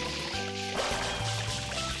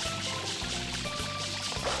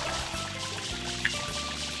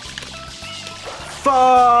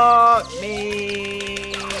 Fuck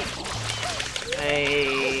me!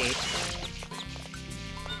 Hey!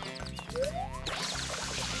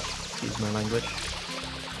 Excuse my language.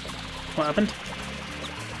 What happened?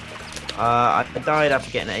 I died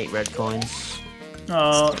after getting 8 red coins.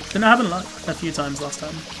 Oh, didn't it happen like a few times last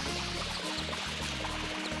time?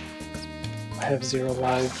 I have 0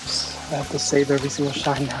 lives. I have to save every single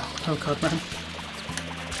shine now. Oh god, man.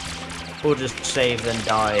 Or just save, then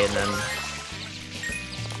die, and then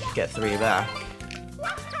get 3 back.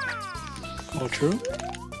 Oh, true?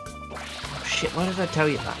 Oh shit, why did I tell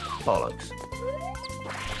you that? Bollocks.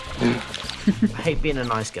 I hate being a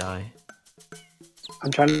nice guy.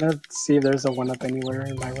 I'm trying to see if there's a 1-up anywhere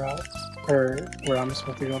in my route. Or where I'm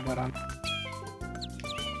supposed to go, but I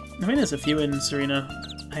think there's a few in Serena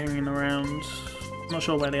hanging around. I'm not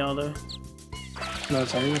sure where they are though. no,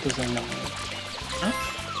 Serena there's like no 1-up. Huh?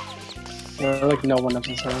 There are like no 1-ups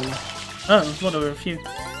in Serena. Oh, well, there were a few.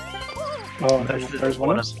 Oh, there's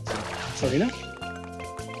 1-ups? Serena?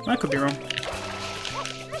 I could be wrong.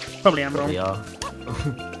 Probably am wrong. Probably are.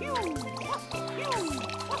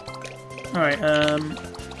 Alright,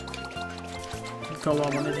 got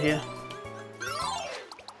what I wanted here.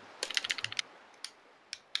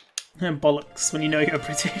 Bollocks when you know you're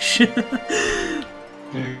British.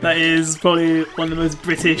 That is probably one of the most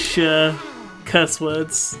British curse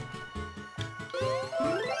words.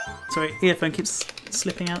 Sorry, earphone keeps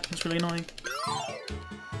slipping out, it's really annoying.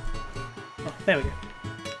 Oh, there we go.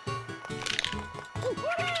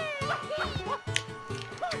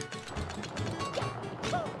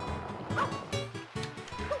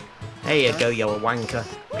 There you go, you wanker.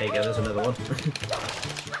 There you go, there's another one.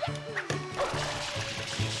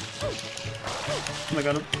 Oh my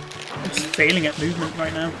god, I'm just failing at movement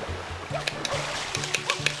right now.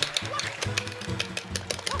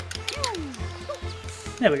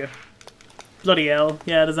 There we go. Bloody hell.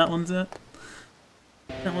 Yeah, there's that one too.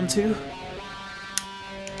 That one too.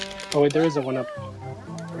 Oh wait, there is a 1-up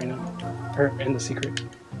right now. Or in the secret.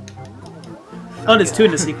 Oh, there's 2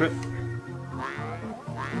 in the secret.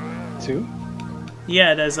 2?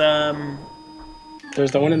 Yeah, there's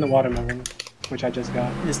There's the one in the watermelon, which I just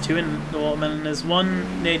got. There's 2 in the watermelon. There's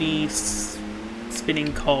 1 near the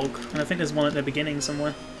spinning cog, and I think there's 1 at the beginning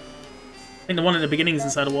somewhere. I think the one at the beginning is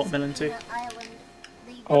inside a watermelon too.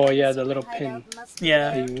 Oh yeah, the little pin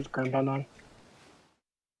Yeah. that you ground on.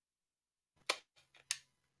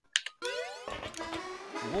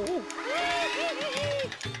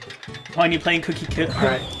 Why are you playing Cookie Kit?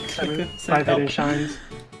 Alright, 5 hidden shines.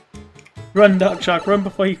 Run, Dark Shark, run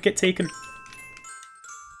before you get taken.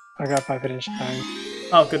 I got 5 hidden shines.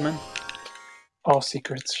 Oh, good man. All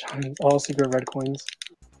secrets, shine. All secret red coins.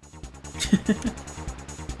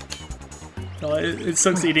 Oh, it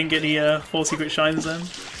sucks that you didn't get any 4 secret shines then.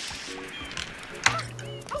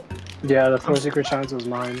 Yeah, the 4 secret shines was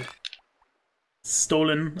mine.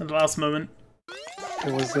 Stolen at the last moment.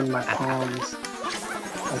 It was in my palms.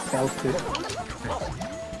 I felt it.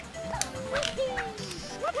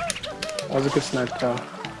 That was a good snipe though.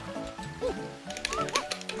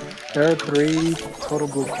 There are 3 total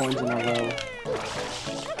blue coins in a row.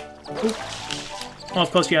 Oh,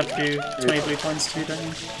 of course you have to do 20 blue coins too, don't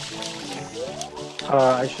you?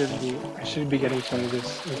 I should be getting 20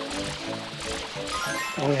 this.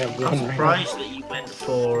 I only have 1 I'm right now. surprised that you went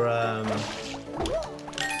for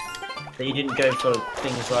that you didn't go for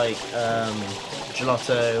things like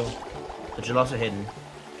gelato, the gelato hidden.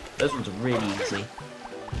 Those ones are really easy.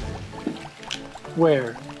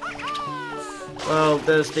 Where? Well,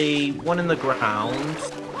 there's the one in the ground.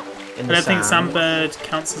 In the I don't think sand. Sandbird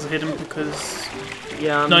counts as hidden because...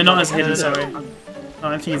 Yeah. No, not as hidden, sorry. Oh,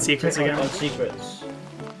 I'm thinking secrets Oh, again. secrets.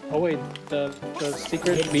 Oh wait, the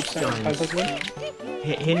secret Hidden beach sign shines. counts as one?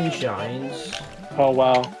 Hidden shines. Oh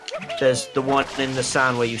wow. There's the one in the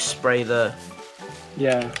sand where you spray the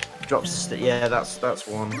Yeah. drops. Yeah, that's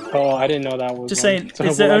one. Oh, I didn't know that was. Just one. saying, So,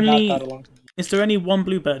 is there well, I got only... that along. Is there only one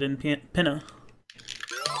bluebird in Pinner?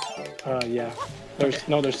 Yeah. There's 2.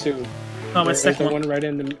 Oh, where's the There's the second one? one right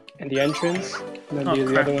in the entrance, and then Oh, the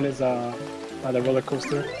crap. other one is by the roller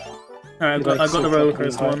coaster. Alright, like, I've got the sits roller up in the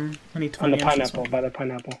coaster hut. one. I need to On find the the entrance pineapple, one. by the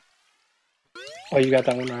pineapple. Oh, you got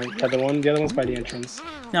that one right. Yeah, the other one's by the entrance.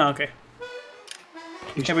 Oh, okay.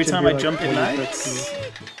 You Every should time be, I like, jump it 40, lags.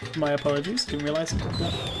 50. My apologies, didn't realise it did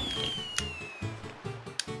that.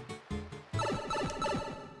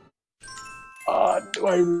 Do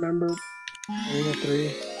I remember? Arena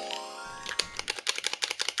 3.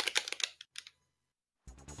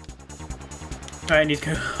 Alright, I need to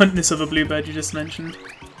go hunt this other bluebird you just mentioned.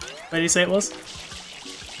 Where did you say it was?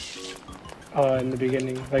 In the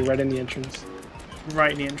beginning, like right in the entrance.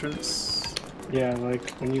 Right in the entrance. Yeah, like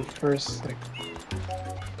when you first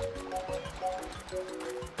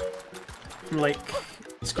Like,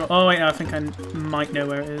 scroll. Oh wait, no, I think I might know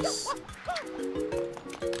where it is.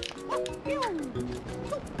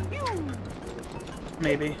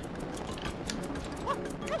 Maybe.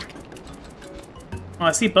 Oh,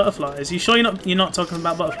 I see butterflies. You sure you're not talking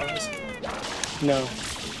about butterflies? No.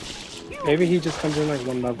 Maybe he just comes in like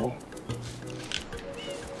one level.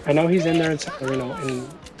 I know he's in there in Pinna 1.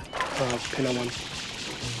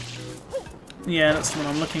 Yeah, that's the one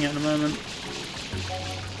I'm looking at the moment.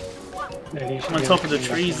 And he should I'm on be top of the coming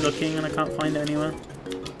back trees in. looking and I can't find it anywhere.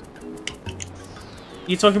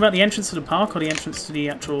 You talking about the entrance to the park or the entrance to the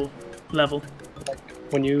actual level?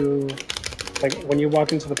 When you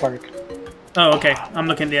walk into the park. Oh, okay. I'm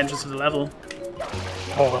looking at the entrance to the level.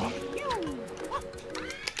 Oh.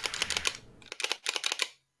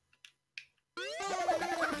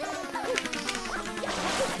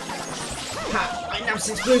 I now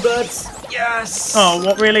 6 bluebirds. Yes. Oh,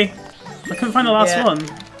 what, really? I couldn't find the last Yeah. one.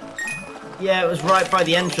 Yeah, it was right by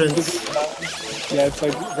the entrance. Yeah, it's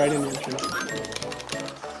like right in the entrance.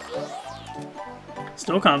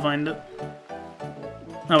 Still can't find it.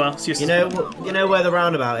 Oh well, it's just... You know where the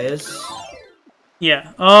roundabout is?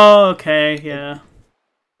 Yeah. Oh, okay, yeah.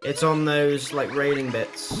 It's on those like railing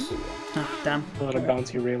bits. Ah, damn. A lot of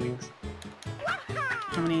bouncy railings.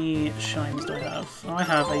 How many shines do I have? Oh, I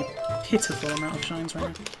have a pitiful amount of shines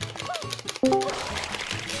right now.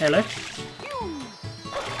 Hello?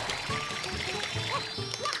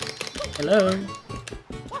 Hello?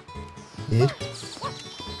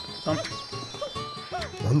 Tom?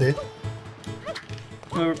 Monday.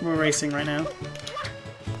 We're racing right now.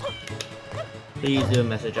 Please do a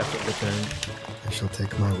message after the turn. I shall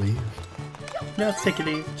take my leave. No, take a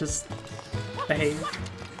leave. Just behave.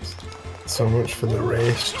 So much for the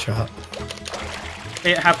race, chat.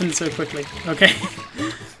 It happened so quickly. Okay.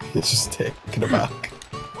 It's just taken aback.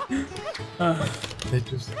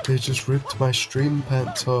 They just ripped my stream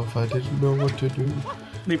pants off. I didn't know what to do.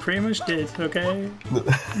 They pretty much did, okay?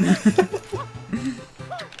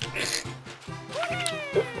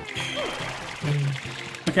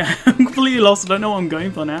 Okay, I'm completely lost. I don't know what I'm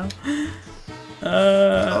going for now.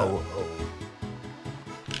 Oh.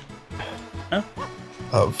 Huh?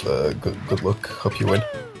 Have good luck. Hope you win.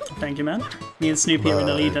 Thank you, man. Me and Snoopy are in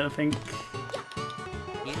the lead, I think.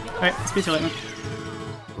 Alright, speak to you later,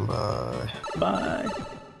 man. Bye. Bye.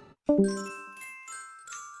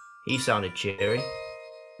 He sounded cheery.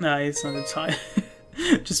 Nah, he sounded tired.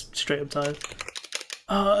 Just straight up tired.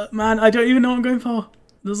 Man, I don't even know what I'm going for.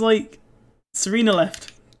 There's like Serena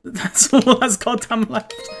left. That's all that's goddamn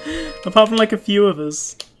left. Apart from like a few of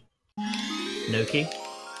us. No key.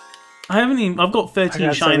 I haven't even. I've got 13 I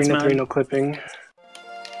got shines, Serena 3 man. no clipping.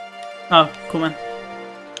 Oh, cool, man.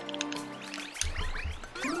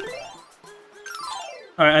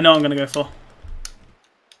 Alright, I know what I'm gonna go for.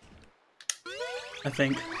 I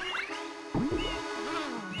think.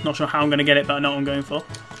 Not sure how I'm gonna get it, but I know what I'm going for.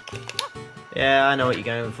 Yeah, I know what you're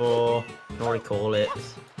going for. I can already call it.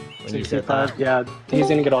 When you said 65, that. yeah, he's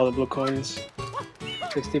gonna get all the blue coins.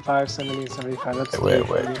 65, 70, 75, that's Wait.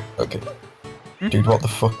 Okay. Dude, what the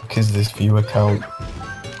fuck is this view account?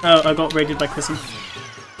 Oh, I got raided by Chrism.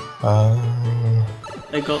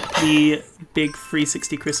 I got the big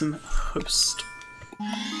 360 Chrism host.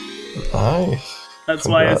 Nice. That's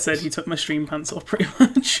why I Congrats. said he took my stream pants off pretty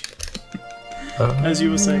much. As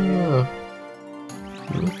you were saying.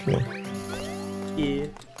 Okay. Yeah.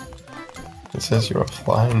 It says you're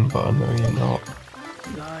offline, but I know you're not.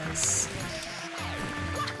 Nice.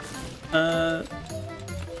 What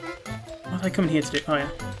did I come in here to do? Oh yeah.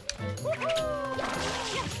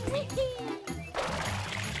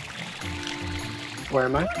 Where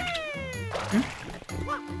am I? Hmm?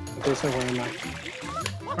 They said, where am I?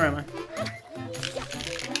 Where am I?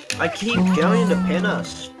 I keep going to pin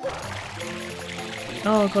us.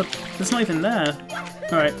 Oh god, it's not even there.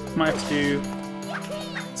 Alright, might have to do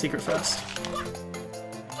secret first.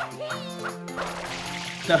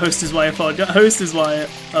 That host is why I followed. That host is why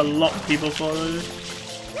a lot of people followed.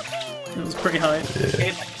 It was pretty high.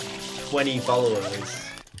 Yeah. 20 followers.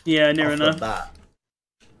 Yeah, near Off enough. that.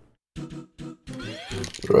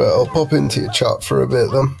 Right, I'll pop into your chat for a bit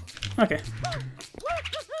then. Okay,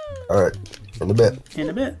 Alright, in a bit. in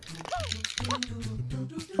a bit.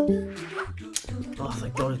 Oh,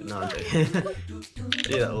 thank God. No, I'm joking. I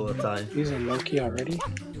do that all the time. He's in Loki already?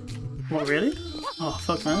 What, really? Oh,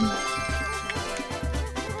 fuck, man.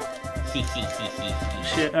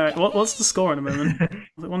 Shit, alright, what's the score in a moment?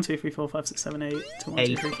 Was it 1, 2, 3, 4, 5, 6, 7, 8? 2, 1,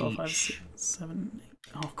 2, 3, 4, 5, 6, 7, 8.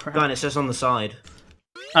 Oh, crap. Go on, it's just on the side.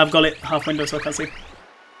 I've got it half window so I can't see.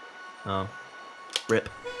 Oh. Rip.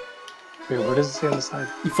 Wait, what does it say on the side?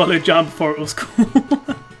 You followed Jan before it was cool.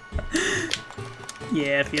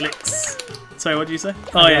 Yeah, Felix. Sorry, what did you say?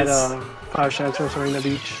 Oh, I yes. had 5 shots for Serena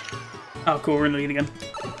Beach. Oh, cool, we're in the lead again.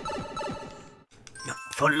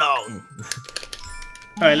 For long.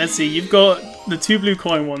 Alright, let's see. You've got the 2 blue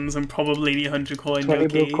coin ones and probably the 100 coin 20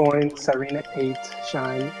 blue Noki. coin, Serena 8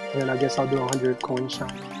 shine, and then I guess I'll do 100 coin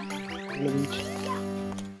shine. Serena Beach.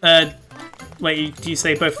 Wait, do you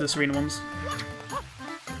say both of the Serena ones?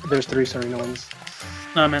 There's 3 Serena ones.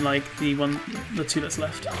 No, I meant like the 2 that's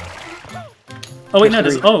left. Oh wait, no,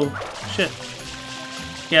 there's. Oh, shit.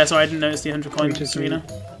 Yeah, sorry, I didn't notice the 100 coin Just Serena.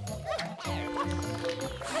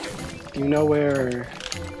 Do you know where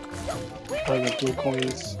the blue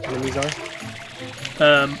coins enemies are?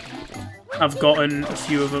 I've gotten a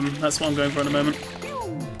few of them. That's what I'm going for in a moment.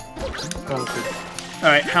 Oh, okay.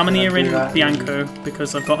 Alright, how many are in do that. Bianco?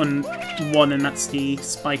 Because I've gotten 1 and that's the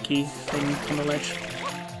spiky thing on the ledge.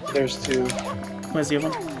 There's 2. Where's the other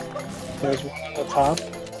one? There's one on the top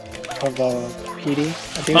of PD. I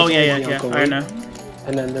think Oh, it's yeah, on yeah, Bianco I eight. know.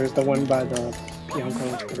 And then there's the one by the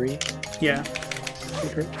Bianco 3 Yeah,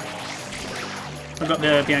 secret. I've got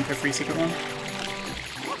the Bianco free secret one.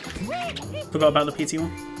 Forgot about the PT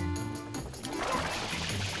one.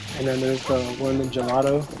 And then there's the one in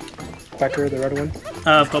Gelato, Becker, the red one.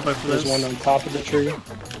 I've got both of There's those. one on top of the tree.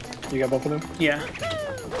 You got both of them? Yeah.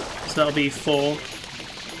 So that'll be 4.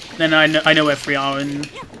 Then I know where 3 are in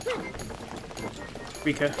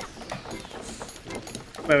Rico.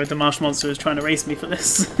 Where the Damarshm0nster is trying to race me for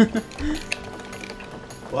this.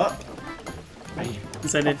 What? He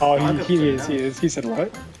said it. Oh, he is. He said what?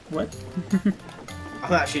 What?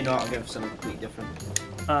 I'm actually not. I'm going for something completely different.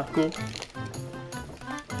 Ah, cool.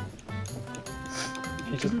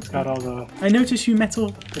 He just got all the I noticed you blue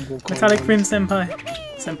coin metallic rim ones.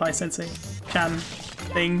 senpai sensei chan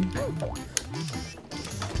thing.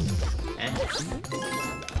 I'm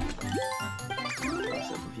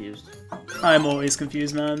so confused. I'm always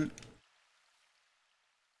confused, man.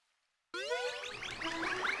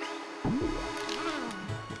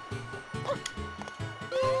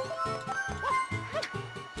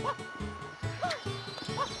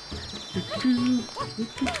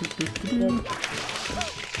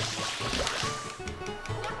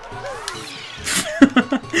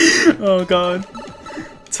 Oh god.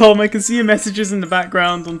 Tom, I can see your messages in the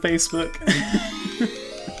background on Facebook.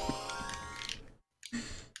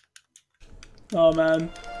 Oh man.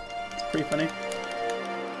 It's pretty funny.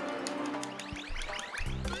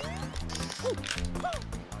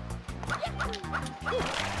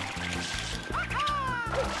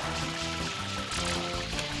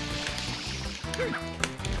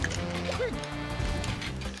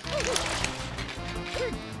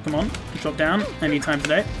 Come on, drop down anytime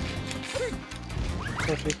today.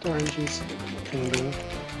 Perfect RNGs can do.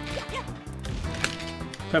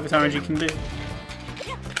 Perfect RNG can do.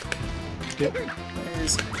 Yep. That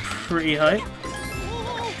is pretty hype.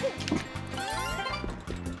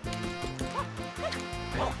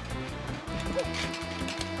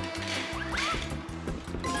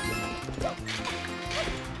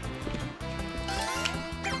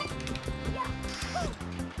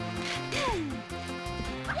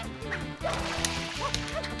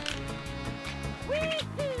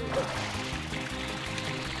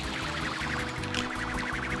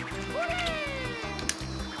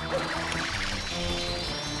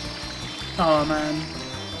 Oh man,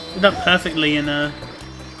 did that perfectly in the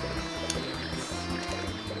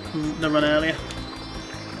run earlier.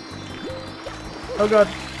 Oh god,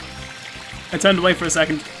 I turned away for a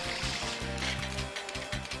second.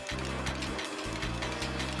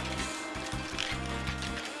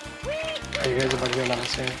 Are you guys about to go down the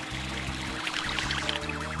stairs?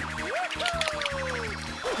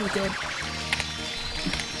 Oh god.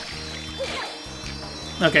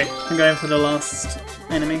 Okay, I'm going for the last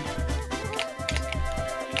enemy.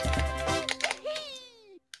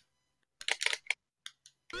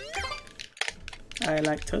 I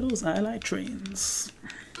like turtles, I like trains.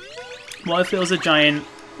 What if it was a giant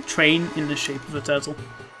train in the shape of a turtle?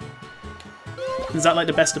 Is that like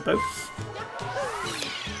the best of both?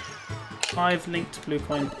 5 linked blue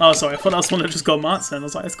coin. Oh, sorry, I thought that was one that just got marked then. I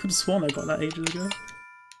was like, I could have sworn I got that ages ago.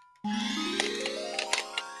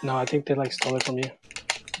 No, I think they like stole it from you.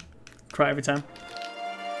 Cry every time.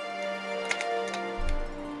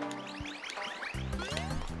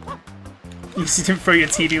 You just didn't throw your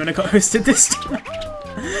TV when I got hosted this time.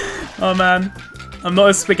 Oh man, I'm not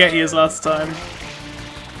as spaghetti as last time.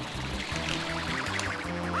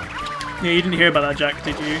 Yeah, you didn't hear about that, Jack,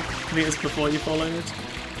 did you? I think it was before you followed.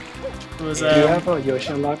 It was, Do you have a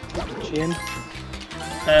Yoshi unlocked, Gian?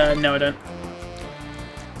 no I don't.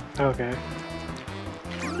 Okay.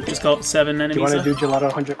 Just got 7 enemies. Do you want to do Gelato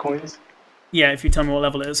 100 coins? Yeah, if you tell me what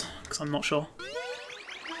level it is, because I'm not sure.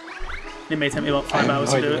 It may take me about 5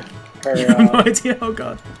 hours to do it. Or, You have no idea? Oh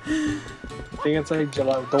god. I think it's like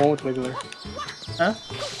Gelato, the one with Wiggler. Huh?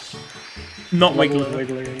 Not The one with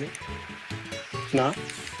Wiggler. Wiggler in it. Not?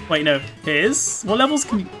 Wait, no. It is? What levels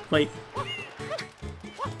can you... Wait.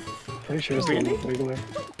 Pretty sure it's the one with Wiggler.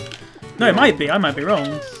 No, it might be. I might be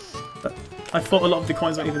wrong. But I thought a lot of the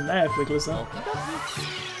coins weren't even there if Wiggler's there.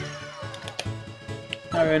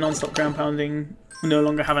 Mario non-stop ground pounding. No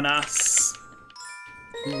longer have an ass.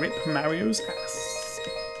 Rip Mario's ass.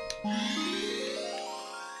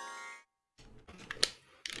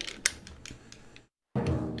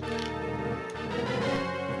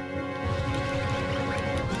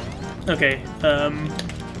 Okay,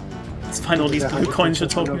 let's find all these blue coins you're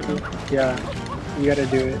talking about. Yeah, you gotta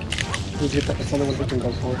do it. That's the only one we can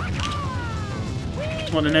go for.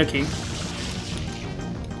 Want a Noki?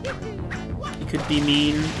 You could be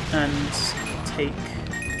mean and take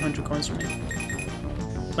 100 coins from me.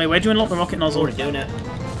 Wait, where'd you unlock the rocket nozzle? Already doing it.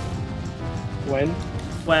 When?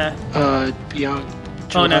 Where? Beyond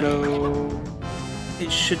Gelato... Oh no.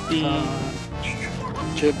 It should be...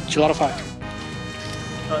 Gelato 5.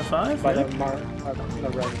 5? By Really? the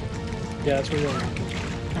right. Yeah, that's where you're at.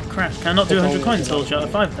 Oh crap, can I not do 100 coins until Shadow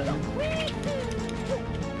 5 then?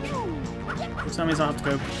 So that means I'll have to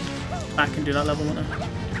go back and do that level, won't I?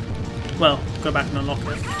 Well, go back and unlock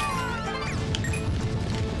it.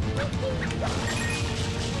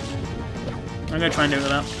 I'm going to try and do it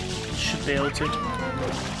without. Should be able to.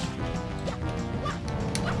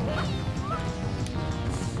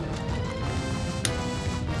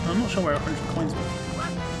 I'm not sure where 100 coins were.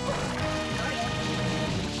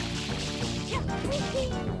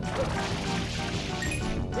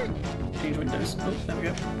 Change windows. Oh, there we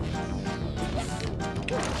go.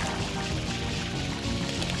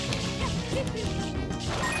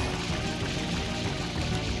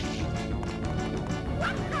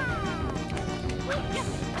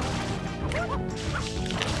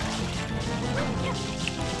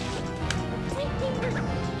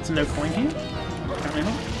 Is there no coin here? Apparently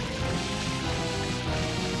not.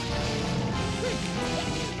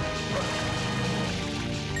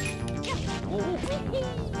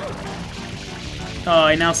 Oh,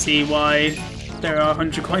 I now see why there are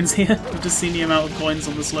 100 coins here. I've just seen the amount of coins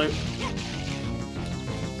on the slope.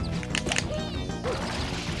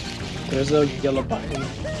 There's a yellow button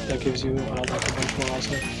that gives you like a bunch more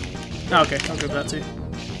also. Oh, okay, I'll go for that too.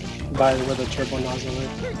 By where the turbo nozzle is.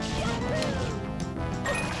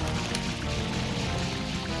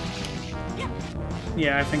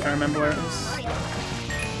 Yeah, I think I remember where it is.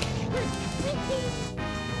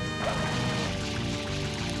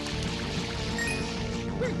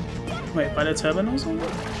 Wait, by the turbo nozzle?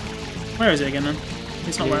 Where is it again then?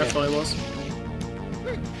 It's not where I Yeah. thought it was.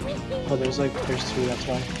 Oh, there's two, that's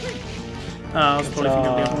why. I was probably thinking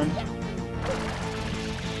of the other one.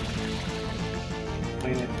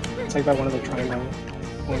 It's like by one of the triangle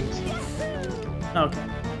points. Okay.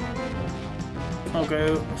 I'll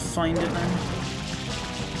go find it then.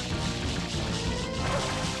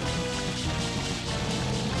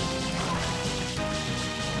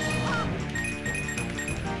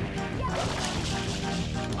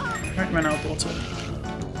 Right, ran out of water.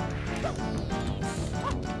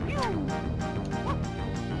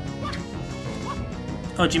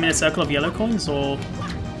 Oh, do you mean a circle of yellow coins or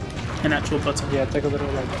an actual button? Yeah, it's like a little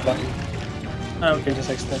like button. Oh, You can okay. just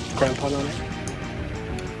like step grandpa on it.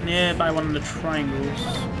 Nearby one of the triangles.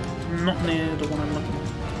 Not near the one I'm looking at.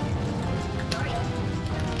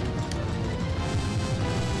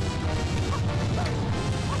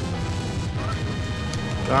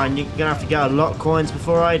 Go on, you're gonna have to get a lot of coins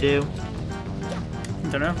before I do. I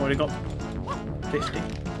don't know, I've already got 50.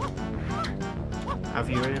 Have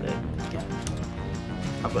you really? Yeah.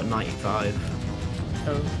 I've got 95.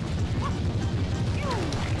 Oh.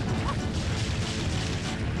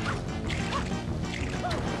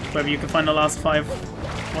 Whether you can find the last 5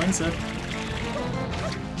 coins there.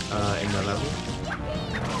 In the level.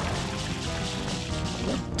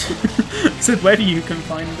 I said whether you can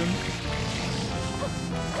find them.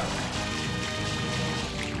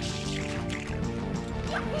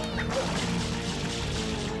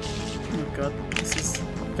 Oh god, this is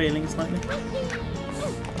failing slightly.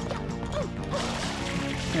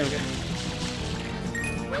 There we go.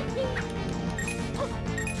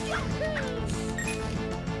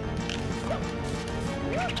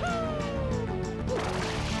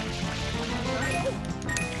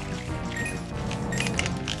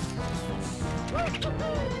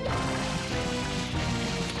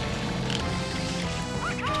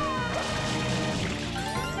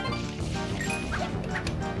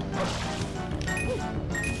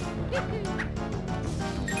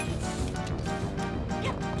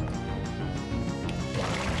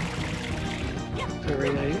 So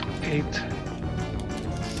right now, 8.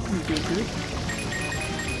 Good, good.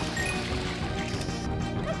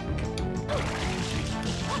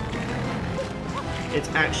 It's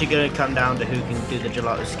actually going to come down to who can do the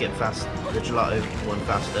gelato skip fast, the gelato one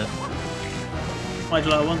faster. Why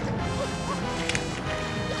July 1?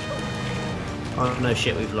 Oh no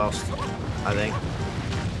shit, we've lost, I think.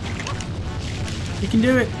 You can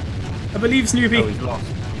do it! I believe, Snoopy! Oh, we've lost.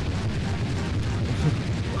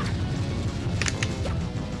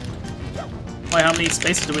 Why, how many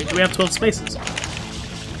spaces do we? Do we have 12 spaces?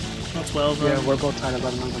 Not 12. Yeah, we're both tied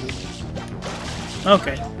about another.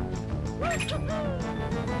 Okay.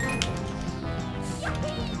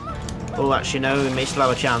 Oh, actually no, we may still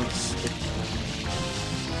have a chance.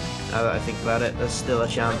 Now that I think about it, there's still a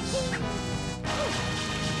chance.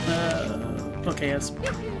 Okay, yes.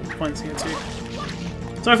 Points here too.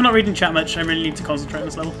 Sorry for not reading chat much, I really need to concentrate on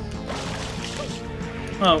this level.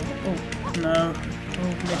 Oh, no. Oh,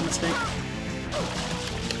 made a mistake.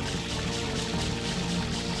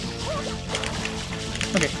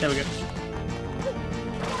 Okay, there we go.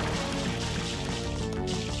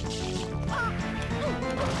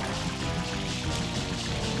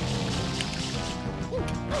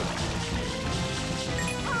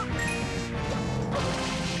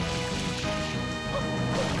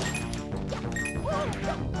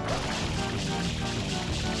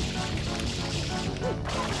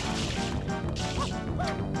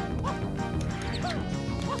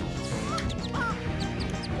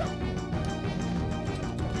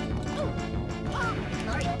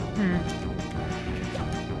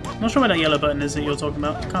 Not sure where that yellow button is that you're talking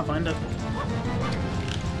about. Can't find it.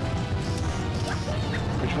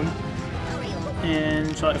 Which one? In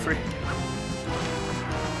Gelato 3.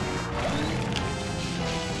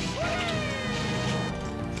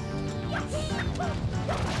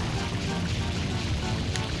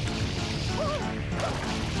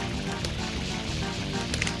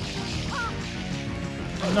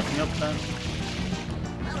 There's nothing up there.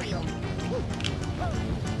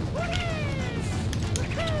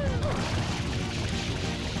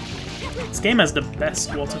 This game has the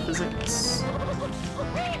best water physics.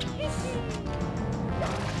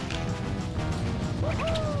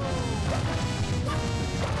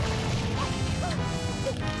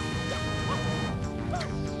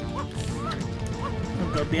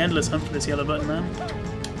 Oh god, the endless hunt for this yellow button, man.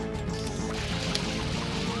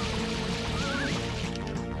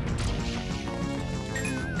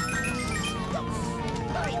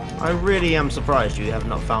 I really am surprised you have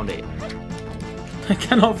not found it. I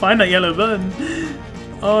cannot find that yellow button.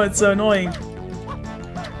 Oh, it's so annoying.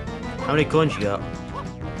 How many coins you got?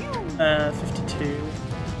 52.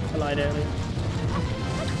 I lied earlier.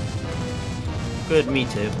 Good, me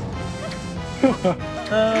too. I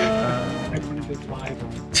wanted to lie.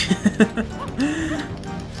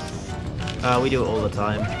 We do it all the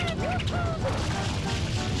time.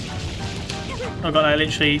 Oh god,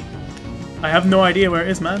 I have no idea where it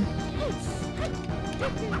is, man.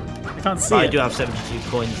 I can't see I it. do have 72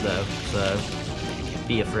 coins though, so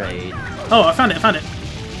be afraid. Oh, I found it, I found it.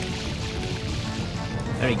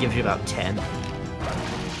 Only gives you about 10.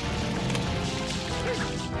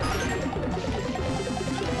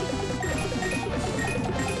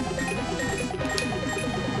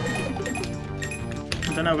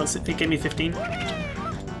 I don't know, it gave me 15.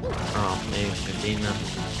 Oh, maybe 15 then.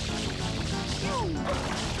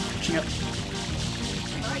 Catching up.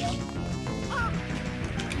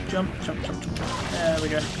 Jump, jump, jump, jump. There we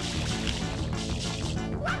go.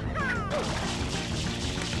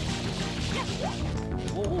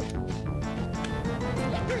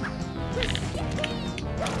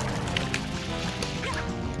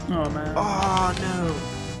 Oh man. Oh no!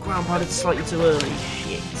 Ground pounded slightly too early.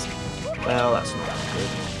 Shit. Well, that's not good.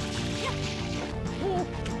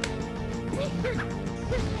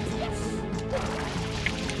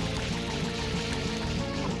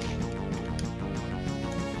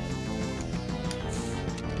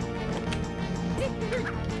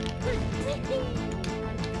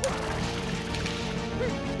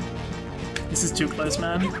 This is too close,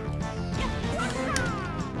 man.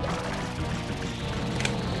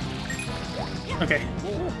 Okay.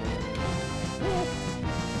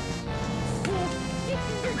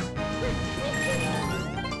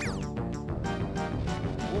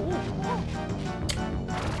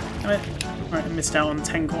 Alright, I missed out on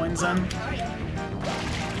 10 coins then.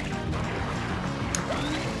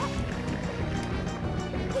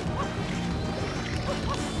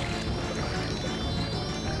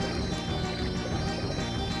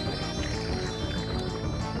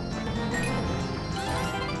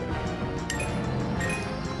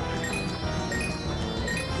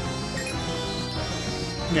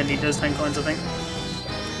 I'm gonna need those 10 coins, I think.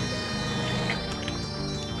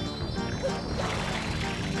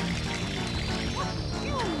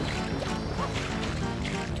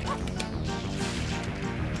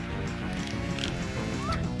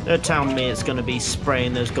 Don't tell me it's gonna be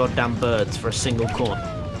spraying those goddamn birds for a single coin.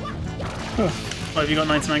 Oh, have you got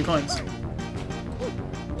 99 coins?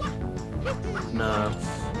 No.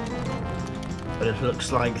 But it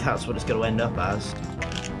looks like that's what it's gonna end up as.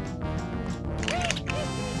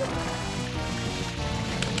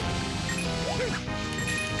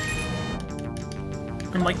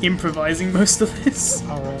 I'm like improvising most of this.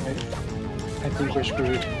 Alright. I think we're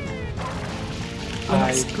screwed. I'm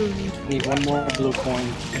I screwed. need one more blue coin.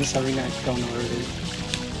 And sorry, I don't know where it is.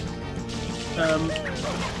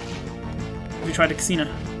 Have you tried a casino?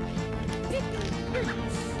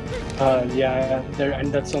 Yeah, there,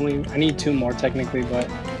 and that's only. I need 2 more technically, but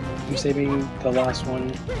I'm saving the last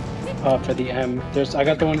one for the M. I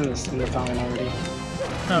got the one in the fountain already.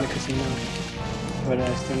 In the casino. But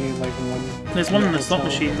I still need like one. There's one in the slot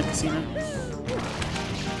machine in the casino.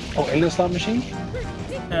 Oh, in the slot machine?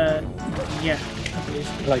 Yeah, I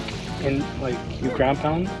believe. Like you ground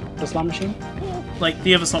pound the slot machine? Like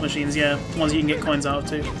the other slot machines, yeah, the ones you can get coins out of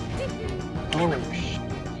too. Oh,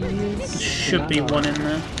 There should be one in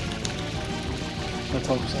there. Let's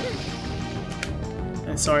hope so.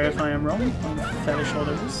 Sorry if I am wrong. I'm fairly sure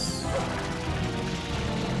there is.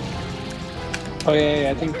 Oh yeah,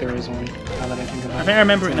 I think there is one. Now that I think about it. I think I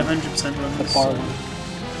remember it in 100% run. The far one.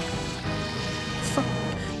 Fuck.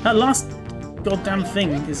 That last goddamn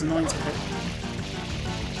thing is annoying to hit.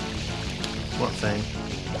 What thing?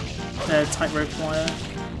 Tightrope wire.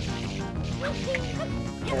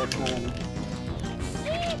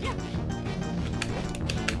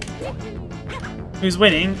 Who's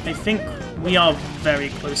winning? I think we are very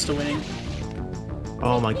close to winning.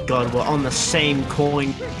 Oh my god, we're on the same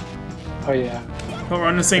coin. Oh yeah. But we're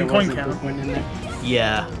on the same There was coin a count. good one in there.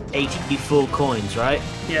 Yeah, 84 coins, right?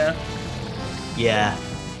 Yeah. Yeah.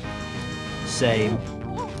 Same.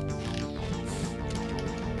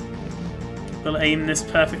 We'll aim this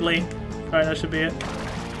perfectly. Alright, that should be it.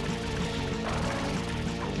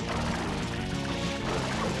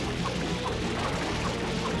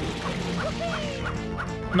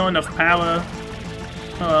 Not enough power.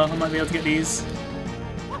 Oh well, I might be able to get these.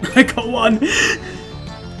 I got one!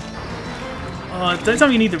 Oh, don't tell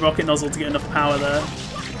me you need the rocket nozzle to get enough power there.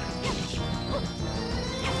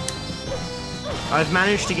 I've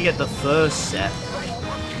managed to get the first set.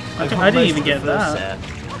 I didn't even get that.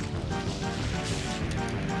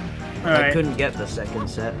 Alright. I couldn't get the second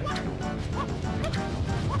set.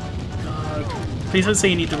 Please don't say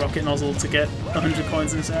you need the rocket nozzle to get 100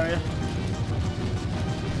 coins in this area.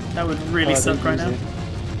 That would really suck right now. It.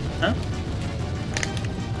 Huh?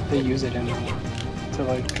 They use it anymore to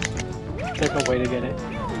like take a way to get it.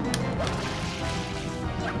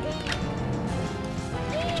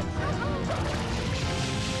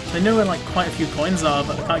 I know where like quite a few coins are,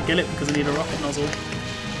 but I can't get it because I need a rocket nozzle.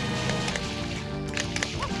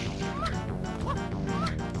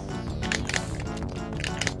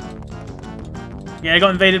 Yeah, I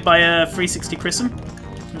got invaded by a 360 Chrism,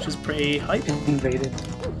 which is pretty hype. Invaded.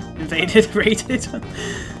 Invaded, raided.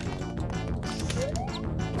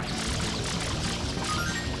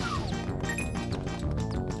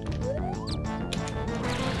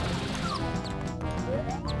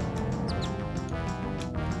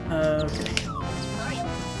 Okay.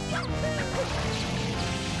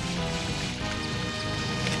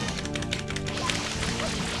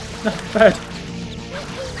 Bird.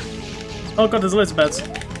 Oh god, there's loads of birds.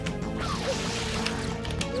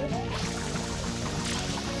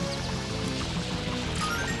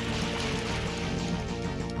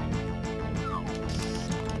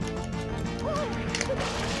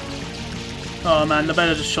 Oh man, the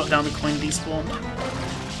bird just shot down the coin despawn.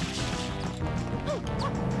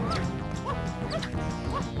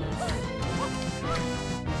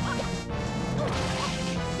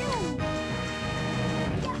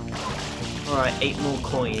 Alright, 8 more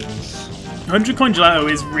coins. 100 coin gelato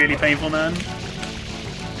is really painful, man.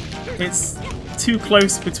 It's too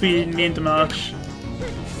close between me and Damarsh.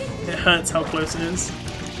 It hurts how close it is.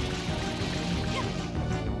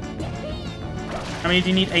 How many do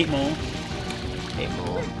you need? 8 more. 8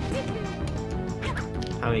 more.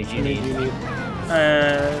 How many do you need?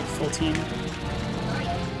 14.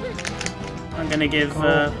 I'm gonna give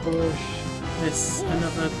this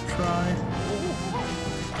another try.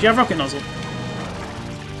 Do you have rocket nozzle?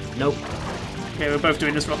 Nope. Okay, we're both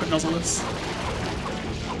doing this rocket nozzle-less.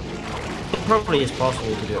 It probably is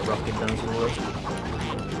possible to do it rocket nozzle-less.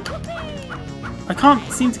 I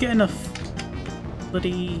can't seem to get enough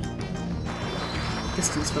bloody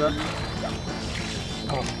distance for that.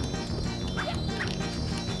 Oh.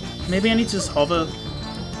 Maybe I need to just hover.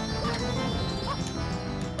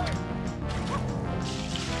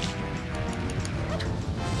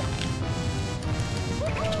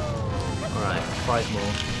 Alright, 5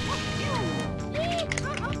 more.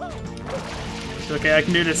 Okay, I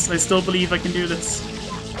can do this. I still believe I can do this.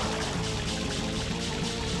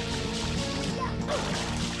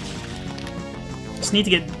 Just need to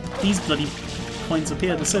get these bloody points up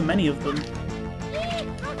here. There's so many of them.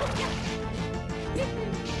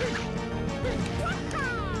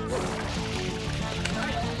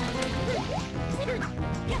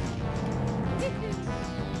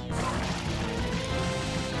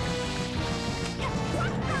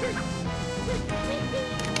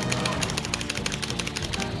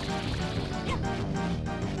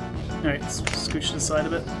 Alright, let's scooch to the side a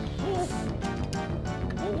bit.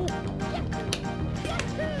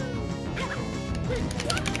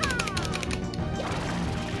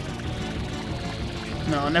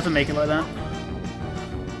 No, I'll never make it like that.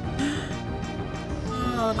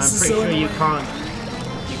 Oh, I'm pretty sure you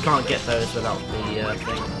can't get those without the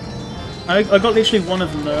thing. I got literally one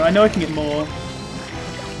of them though. I know I can get more.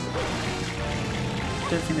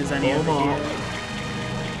 Don't think there's any over here.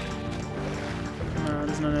 No,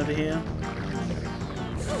 there's none over here.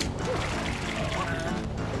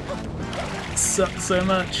 It sucks so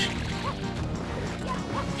much.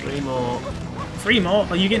 3 more. 3 more?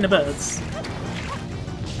 Are you getting the birds?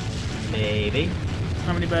 Maybe.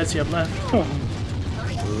 How many birds do you have left? Oh.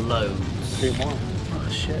 Loads. 3 more. Oh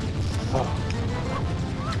shit. Oh.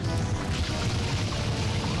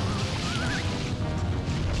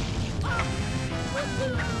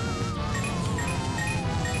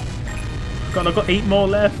 God, I've got 8 more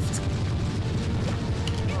left.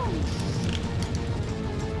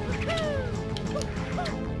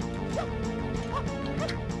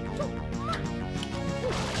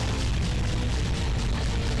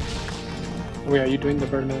 Wait, are you doing the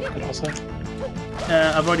bird method also?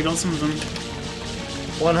 I've already got some of them.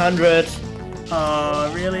 100.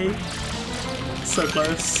 Oh, really? So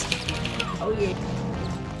close. Oh yeah.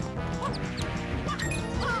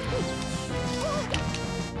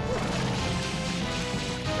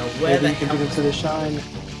 Where Maybe the you can hell? get into the shine.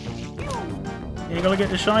 Yeah, you gotta get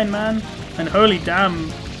the shine, man. And holy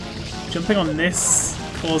damn, jumping on this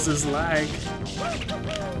causes lag.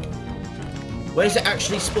 Where does it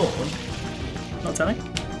actually spawn? Not telling.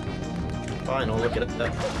 Fine, I'll look at it.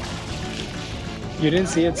 You didn't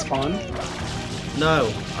see it spawn?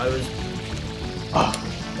 No, I was...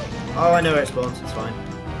 Oh, I know where it spawns, it's fine.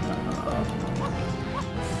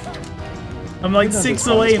 I'm like 6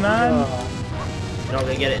 away, man. You're not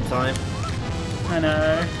gonna get it in time. I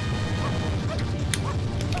know.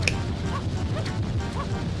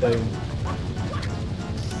 Boom.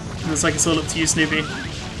 Looks like it's all up to you, Snoopy.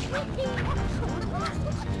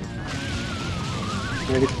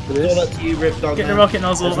 Ready for It's all this? up to you, Rivdog. Get the rocket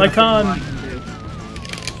nozzle. I can't.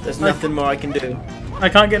 There's nothing more I can do. I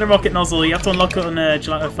can't get the rocket nozzle. You have to unlock it on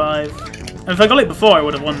Gelato 5. And if I got it before, I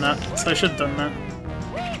would have won that. So I should have done that.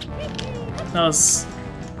 That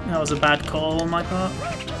was a bad call on my part.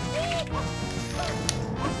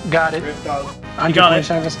 Got it. Rivdog. You got it.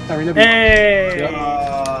 Hey! Yep.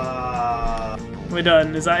 We're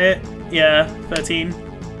done. Is that it? Yeah, 13.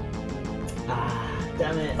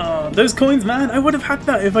 Damn it. Oh, those coins, man! I would have had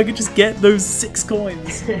that if I could just get those 6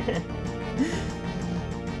 coins.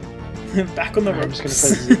 Back on the I'm ropes.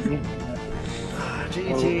 just gonna play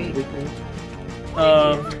GG.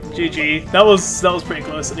 GG. That was pretty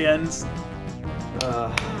close at the end.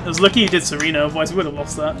 I was lucky you did Serena, otherwise we would have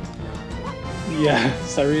lost that. Yeah,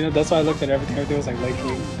 Serena. That's why I looked at everything. Everything was like light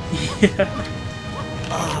green. Yeah.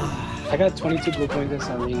 I got 22 blue coins in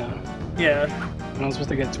Serena. Yeah. And I was supposed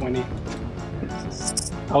to get 20.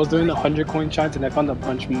 I was doing the 100 coin challenge and I found a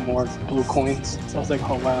bunch more blue coins. So I was like,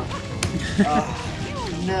 oh wow.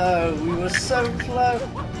 No, we were so close.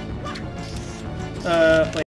 Wait.